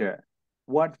food?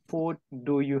 What food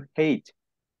do you hate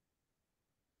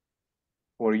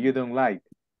or you don't like?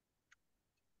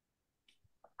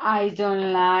 I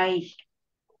don't like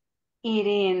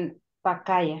eating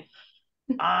papaya.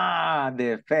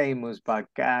 The famous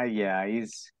papaya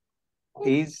is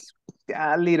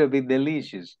a little bit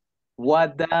delicious.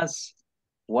 What does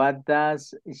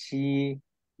she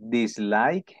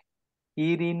dislike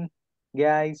eating,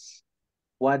 guys?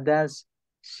 What does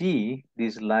she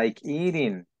dislike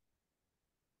eating?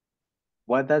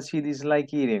 What does she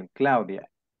dislike eating, Claudia?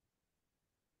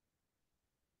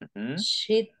 Mhm.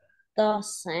 She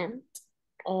doesn't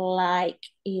like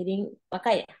eating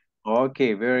papaya.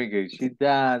 Okay, very good. She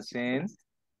doesn't.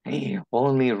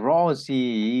 Only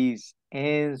Rosie is No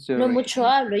answering. mucho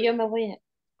hablo, yo me voy a...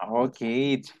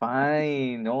 Okay, it's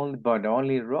fine.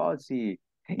 Only Rosie.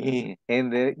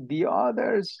 And the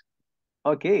others.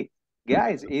 Okay,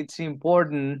 guys, it's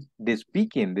important. The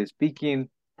speaking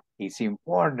is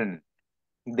important.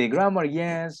 The grammar,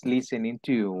 yes, listening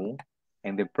to,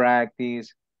 and the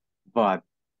practice, but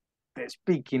the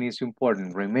speaking is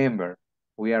important. Remember,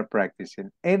 we are practicing.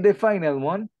 And the final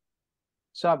one,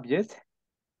 subject,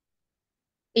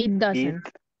 It doesn't.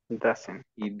 It doesn't.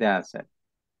 it doesn't.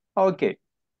 Okay,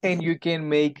 and you can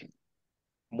make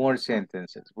more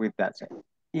sentences with that sentence.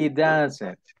 It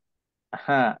doesn't.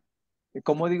 Ajá.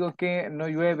 ¿Cómo digo que no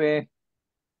llueve,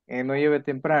 no llueve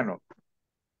temprano?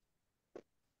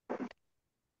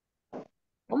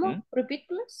 ¿Cómo? Ujú. Repeat,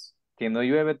 please. Que no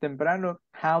llueve temprano.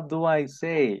 How do I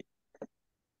say?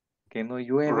 Que no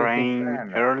llueve Rain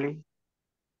temprano. early.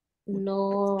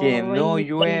 No Que no rain.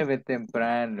 llueve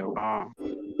temprano. No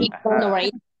Ajá.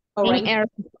 rain. No rain.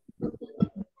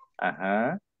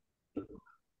 Ajá.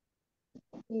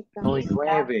 It No doesn't.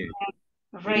 llueve.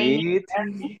 Raining It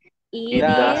early. It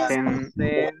doesn't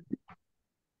doesn't.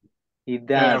 It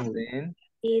doesn't.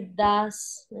 It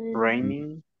doesn't.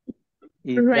 raining.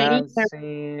 It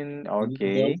doesn't.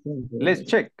 Okay. Let's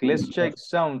check. Let's check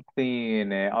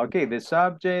something. Okay, the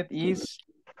subject is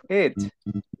it.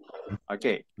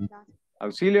 Okay.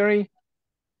 Auxiliary.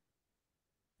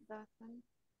 Doesn't.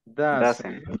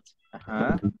 Doesn't.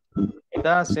 Uh-huh.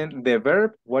 Doesn't. The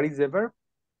verb. What is the verb?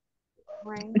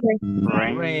 Rain.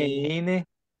 Rain. Rain.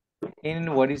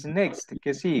 And what is next?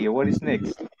 ¿Qué sigue? What is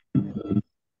next?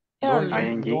 No, Early.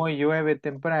 ing. no llueve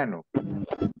temprano.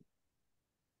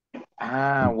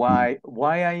 Ah, why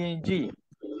ing?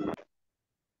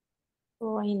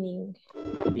 Raining.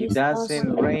 It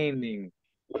doesn't raining.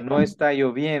 No está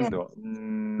lloviendo.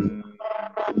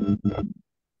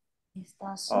 It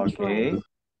doesn't Okay. rain.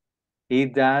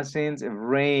 It doesn't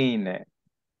rain.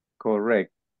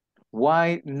 Correct.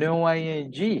 Why no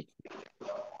ing?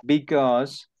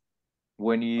 Because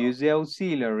when you use the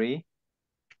auxiliary,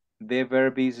 the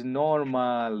verb is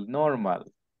normal.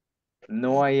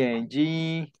 No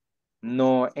ing,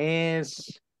 no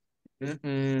s,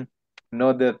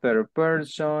 no the third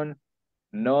person,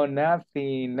 no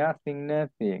nothing.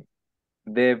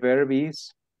 The verb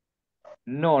is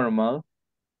normal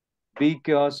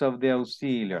because of the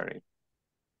auxiliary.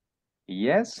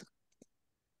 Yes?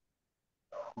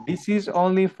 This is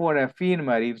only for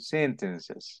affirmative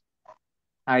sentences.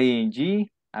 ing,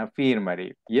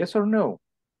 affirmative. Yes or no,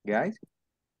 guys?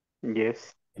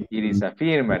 Yes. It is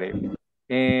affirmative.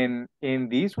 And in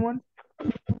this one,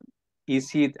 is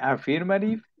it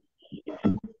affirmative?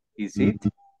 Is it?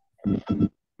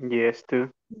 Yes,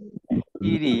 too.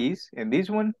 It is. And this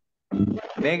one,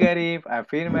 negative,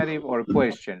 affirmative, or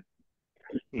question?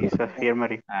 It's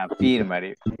affirmative.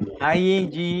 Affirmative.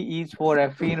 ing is for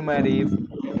affirmative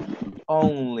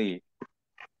only.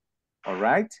 All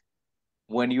right?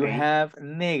 When you Okay. have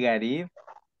negative,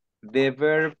 the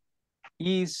verb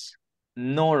is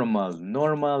normal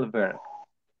verb.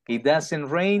 It doesn't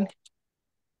rain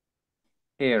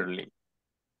early.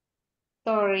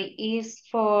 Sorry, is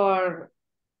for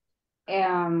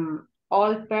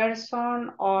all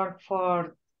person or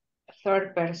for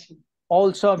third person?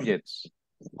 All subjects.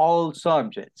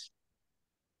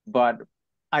 But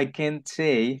I can't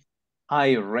say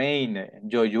I rain,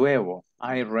 yo lluevo.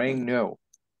 I rain, no.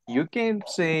 You can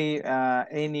say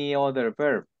any other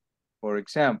verb. For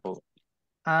example,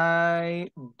 I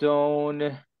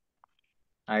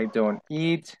don't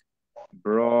eat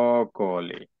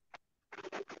broccoli.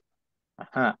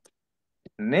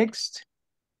 Next,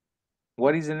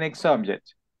 what is the next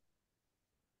subject?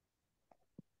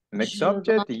 Next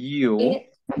subject, you.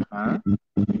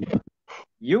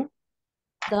 You,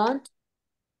 Don't.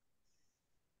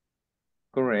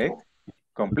 correct.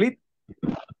 Complete.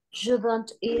 You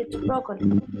don't eat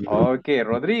broccoli. Okay,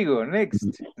 Rodrigo,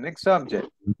 next subject.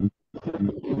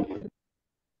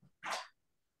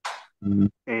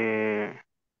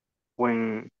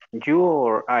 When you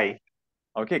or I.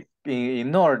 Okay,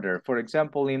 in order. For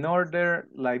example, in order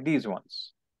like these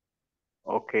ones.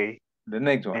 Okay. The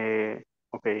next one.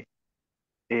 Okay.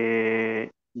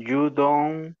 You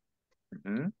don't.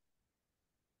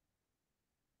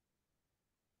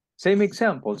 Same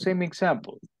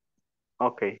example.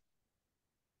 Okay.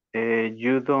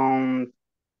 You don't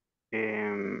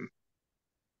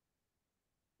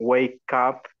wake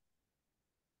up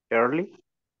early.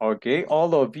 Okay,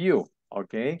 all of you.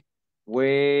 Okay.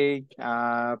 Wake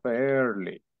up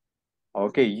early.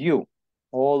 Okay, you.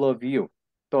 All of you.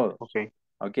 Todos. Okay.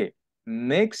 Okay.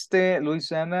 Next,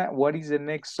 Luisana, what is the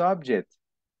next subject?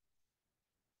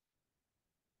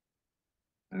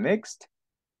 Next.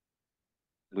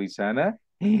 Luisana,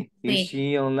 is Me.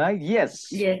 she online?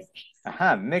 Yes. Yes.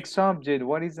 Next subject.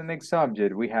 What is the next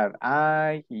subject? We have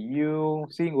I, you,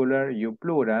 singular, you,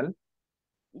 plural.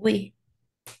 We.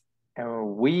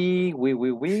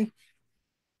 We.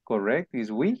 Correct,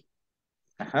 is we.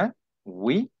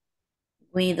 We.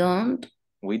 We don't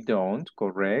We don't,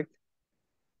 correct.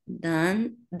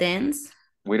 dance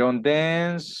We don't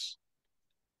dance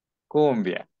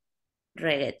cumbia.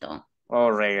 reggaeton. Oh,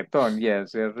 reggaeton,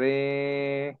 yes.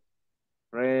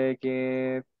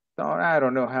 Reggaeton. I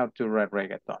don't know how to write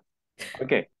reggaeton.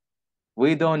 Okay.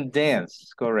 We don't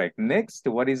dance, correct. Next,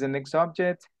 what is the next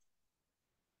object?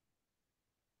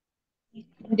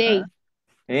 They.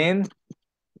 And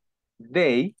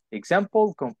they,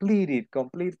 example, completed.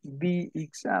 Complete the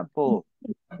example.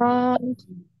 Um,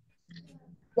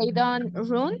 they don't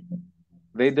run.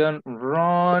 They don't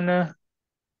run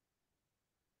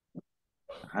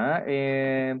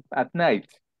and at night.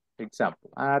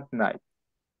 Example, at night.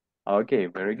 Okay,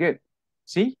 very good.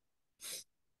 See?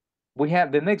 We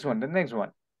have the next one.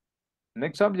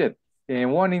 Next subject.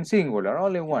 And one in singular,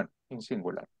 only one in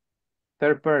singular.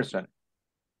 Third person.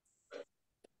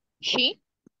 She.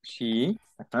 She.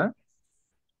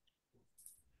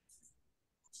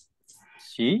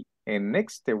 She. And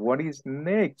next, what is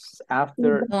next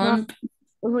after Don't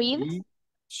Read.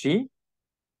 she?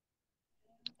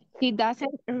 He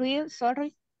doesn't read.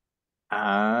 Sorry.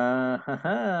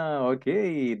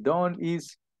 Okay. Don't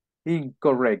is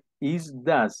incorrect. Is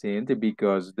doesn't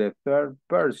because the third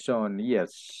person,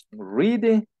 yes.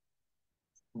 Read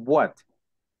what?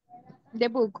 The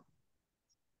book.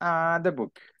 The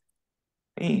book.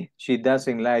 She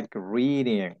doesn't like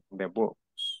reading the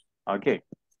books. Okay,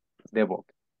 the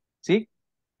book. See?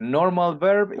 Normal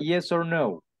verb, yes or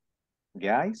no?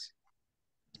 Guys?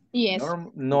 Yes.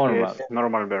 Normal. Yes,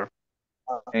 normal verb.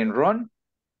 And run?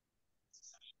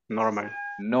 Normal.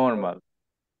 Normal.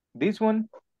 This one?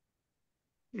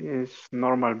 Is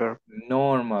normal verb.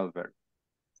 Normal verb.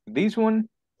 This one?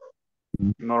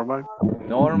 Normal.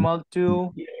 Normal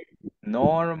too.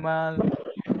 Normal.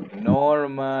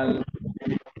 Normal.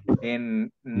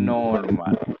 And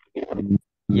normal.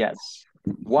 Yes.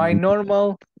 Why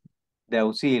normal? The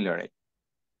auxiliary.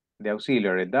 The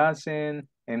auxiliary doesn't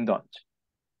and don't.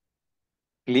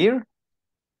 Clear?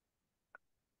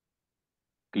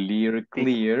 Clear.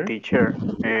 Teacher.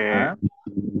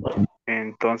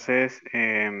 Entonces,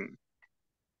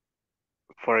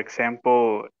 for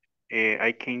example,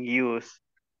 I can use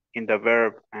in the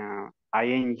verb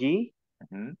ing.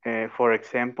 For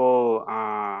example,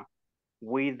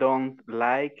 we don't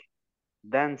like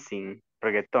dancing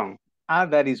reggaeton.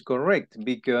 That is correct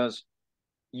because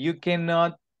you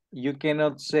cannot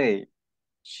say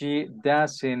she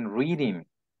doesn't reading.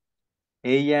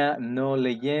 Ella no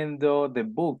leyendo the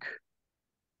book.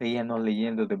 Ella no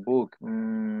leyendo the book.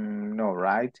 No,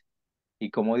 right? Y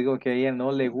como digo que a ella no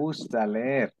le gusta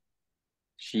leer.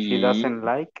 She doesn't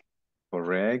like.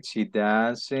 Correct. She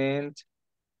doesn't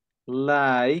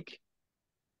like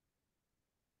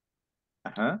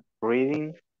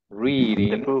reading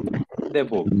the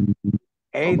book.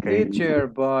 Hey, okay. Teacher,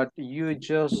 but you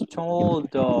just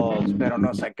told us, pero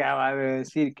nos acaba de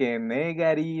decir que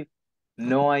negative,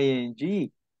 no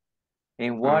ing.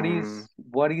 And what is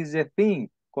the thing?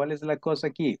 ¿Cuál es la cosa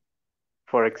aquí?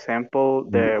 For example,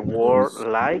 the word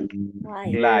like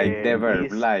the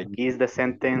verb, like. is the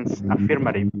sentence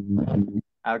affirmative.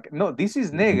 Okay. No, this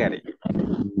is negative.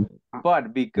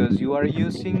 But because you are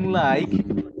using like,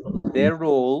 the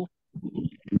rule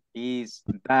is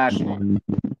that one.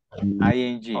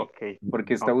 ing. Okay.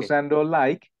 Porque está usando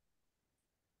like.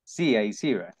 Sí, ahí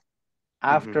sí, ¿verdad?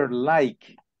 After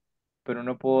like. Pero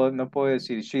no puedo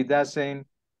decir she doesn't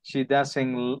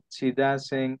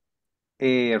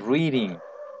reading.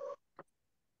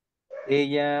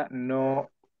 Ella no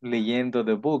leyendo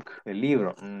the book, el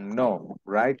libro. No,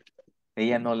 right?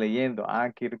 Ella no leyendo.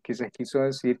 Que se quiso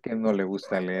decir que no le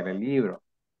gusta leer el libro.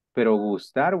 Pero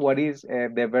gustar, what is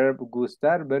the verb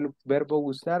gustar? Verbo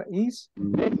gustar is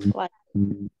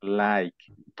like.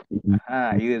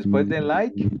 Y después de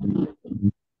like,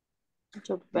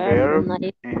 verb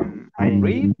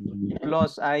read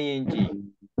plus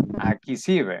ing. Aquí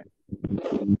sí ve.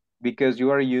 Because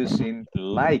you are using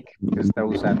like. Está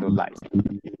usando like.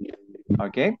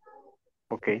 Okay?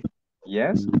 Okay.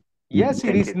 Yes? Yes,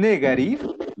 it is negative.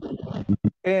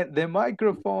 And the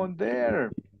microphone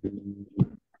there.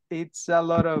 It's a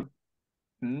lot of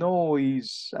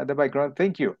noise at the background.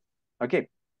 Thank you. Okay.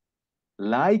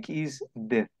 Like is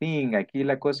the thing. Aquí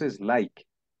la cosa es like.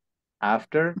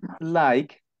 After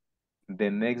like, the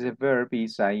next verb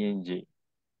is ing.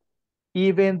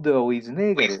 Even though it's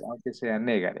negative, aunque sea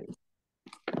negative.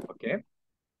 Okay?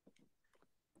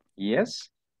 Yes?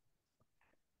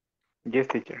 Yes,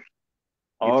 teacher.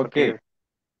 It's Okay.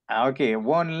 Okay,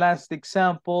 one last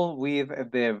example with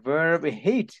the verb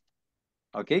hate.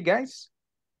 Okay, guys?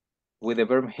 With the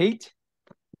verb hate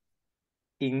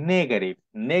in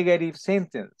negative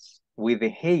sentence with the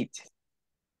hate.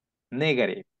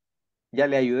 Negative. Ya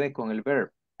le ayudé con el verb.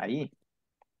 Ahí.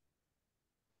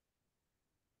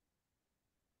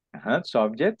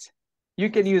 Subject. You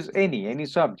can use any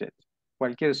subject.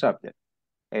 Cualquier subject.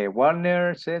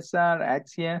 Warner, Cesar,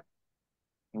 Axia.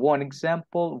 One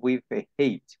example with the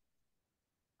hate.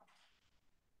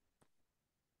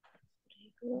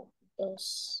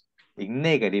 Dos. In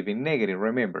negative,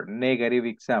 remember, negative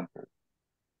example.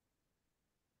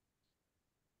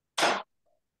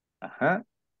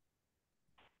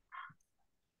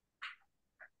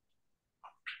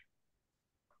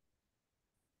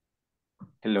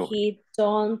 Hello. He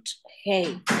don't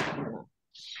hate.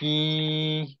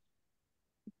 He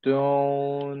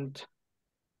don't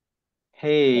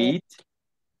hate.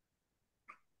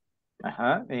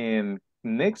 And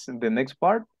the next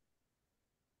part.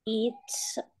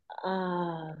 It's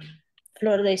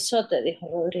flor de isote, dijo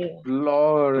Rodrigo.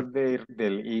 Flor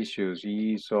del issues,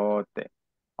 isote.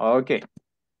 Okay.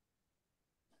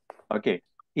 Okay.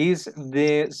 Is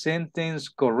the sentence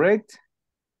correct?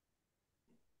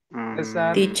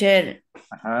 Teacher,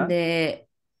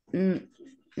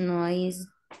 no hay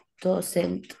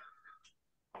docent.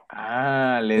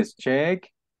 Let's check.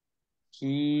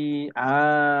 The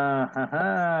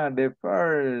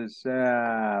first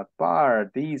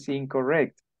part is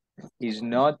incorrect. Is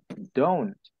not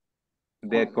don't.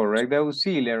 The correct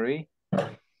auxiliary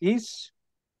is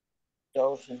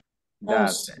Doesn't.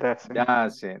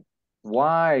 doesn't.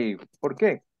 Why? ¿Por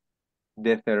qué?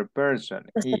 The third person.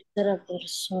 He. Tercera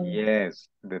persona. Yes,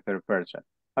 the third person.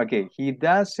 Okay, he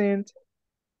doesn't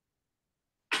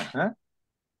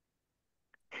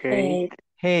hate.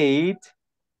 Hate.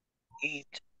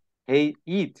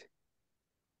 Eat.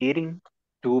 Eating.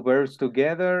 Two verbs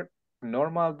together,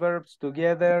 normal verbs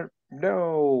together.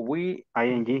 No, we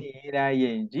ing. need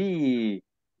ing.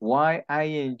 Why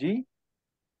ing?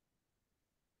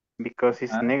 Because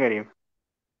it's negative.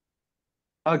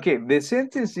 Okay, the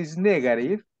sentence is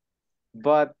negative,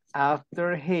 but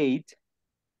after hate,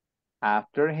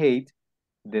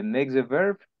 the next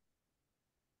verb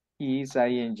is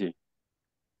ing.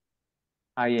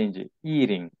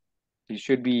 Eating. It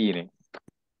should be eating.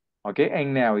 Okay,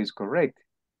 and now is correct.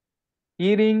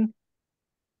 Eating.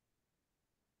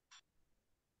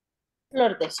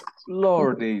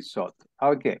 Flor de isote.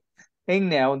 Okay, and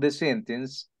now the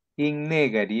sentence in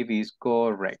negative is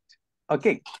correct.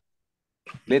 Okay,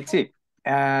 let's see.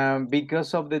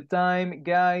 Because of the time,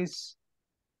 guys,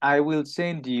 I will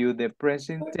send you the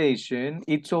presentation.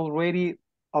 It's already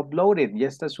uploaded, ya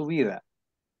está subida.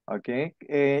 Okay,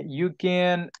 you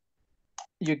can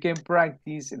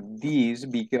practice this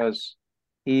because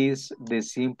it's the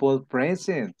simple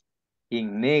present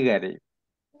in negative.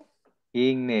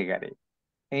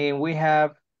 And we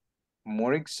have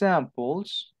more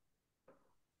examples.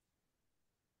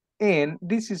 And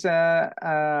this is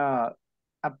a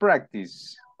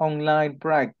practice, online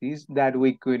practice that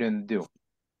we couldn't do.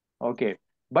 Okay,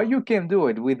 but you can do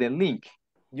it with the link.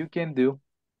 You can do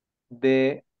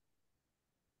the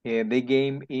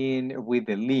game with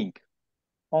the link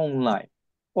online,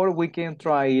 or we can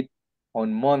try it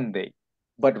on Monday.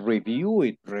 But review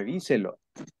it, revíselo,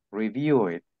 review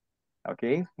it.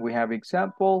 Okay, we have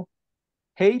example: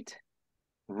 hate,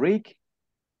 Rick,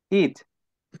 eat.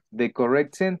 The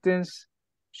correct sentence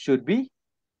should be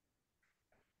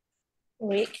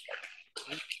Rick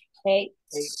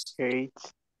hates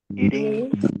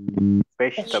eating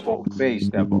vegetables.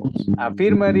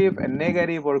 Affirmative,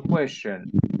 negative, or question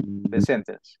the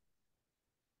sentence.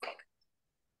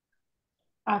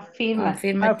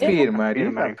 Affirmative,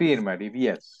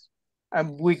 yes.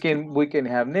 And we can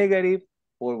have negative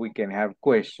or we can have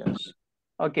questions.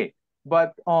 Okay,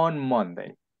 but on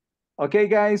Monday. Okay,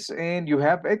 guys, and you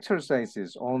have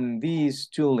exercises on these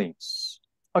two links.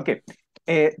 Okay,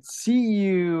 see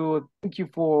you. Thank you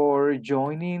for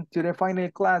joining to the final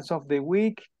class of the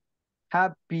week.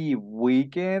 Happy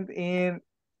weekend and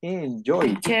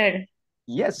enjoy. Teacher.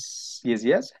 Yes.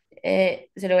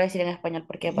 Se lo voy a decir en español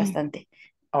porque es bastante.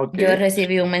 Okay. Yo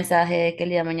recibí un mensaje de que el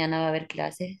día de mañana va a haber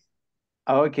clases.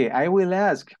 Okay, I will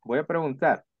ask. Voy a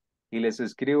preguntar y les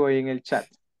escribo ahí en el chat.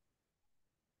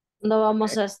 No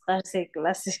vamos a estar sin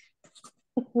clases.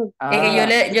 Es que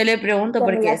Ah, yo le pregunto Se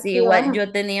porque sí, igual reactiva.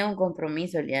 yo tenía un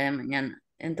compromiso el día de mañana.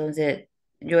 Entonces,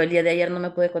 yo el día de ayer no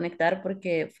me pude conectar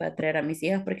porque fue a traer a mis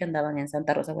hijas porque andaban en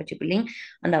Santa Rosa, Huachipilín,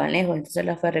 andaban lejos, entonces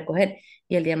las fue a recoger.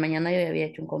 Y el día de mañana yo ya había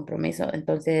hecho un compromiso,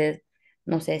 entonces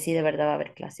no sé si de verdad va a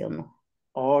haber clase o no.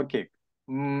 ok.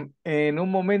 En un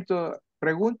momento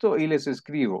pregunto y les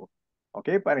escribo, ok,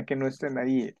 para que no estén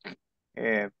ahí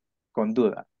eh, con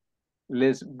duda.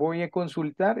 Les voy a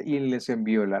consultar y les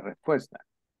envío la respuesta,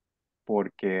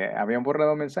 porque habían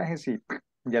borrado mensajes y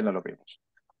ya no lo vimos.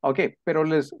 Ok, pero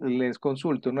les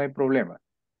consulto, no hay problema.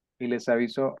 Y les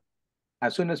aviso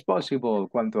as soon as possible,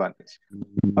 cuanto antes.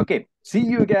 Ok, see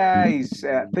you guys.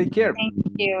 Take care. Thank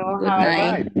you. Good Have a Bye good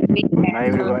night. bye. weekend. Bye, Thank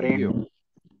everybody. you.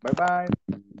 Bye bye.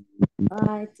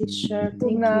 Bye, teacher. Good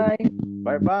Thank you. night.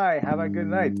 Bye bye. Have a good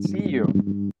night. See you.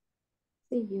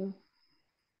 See you.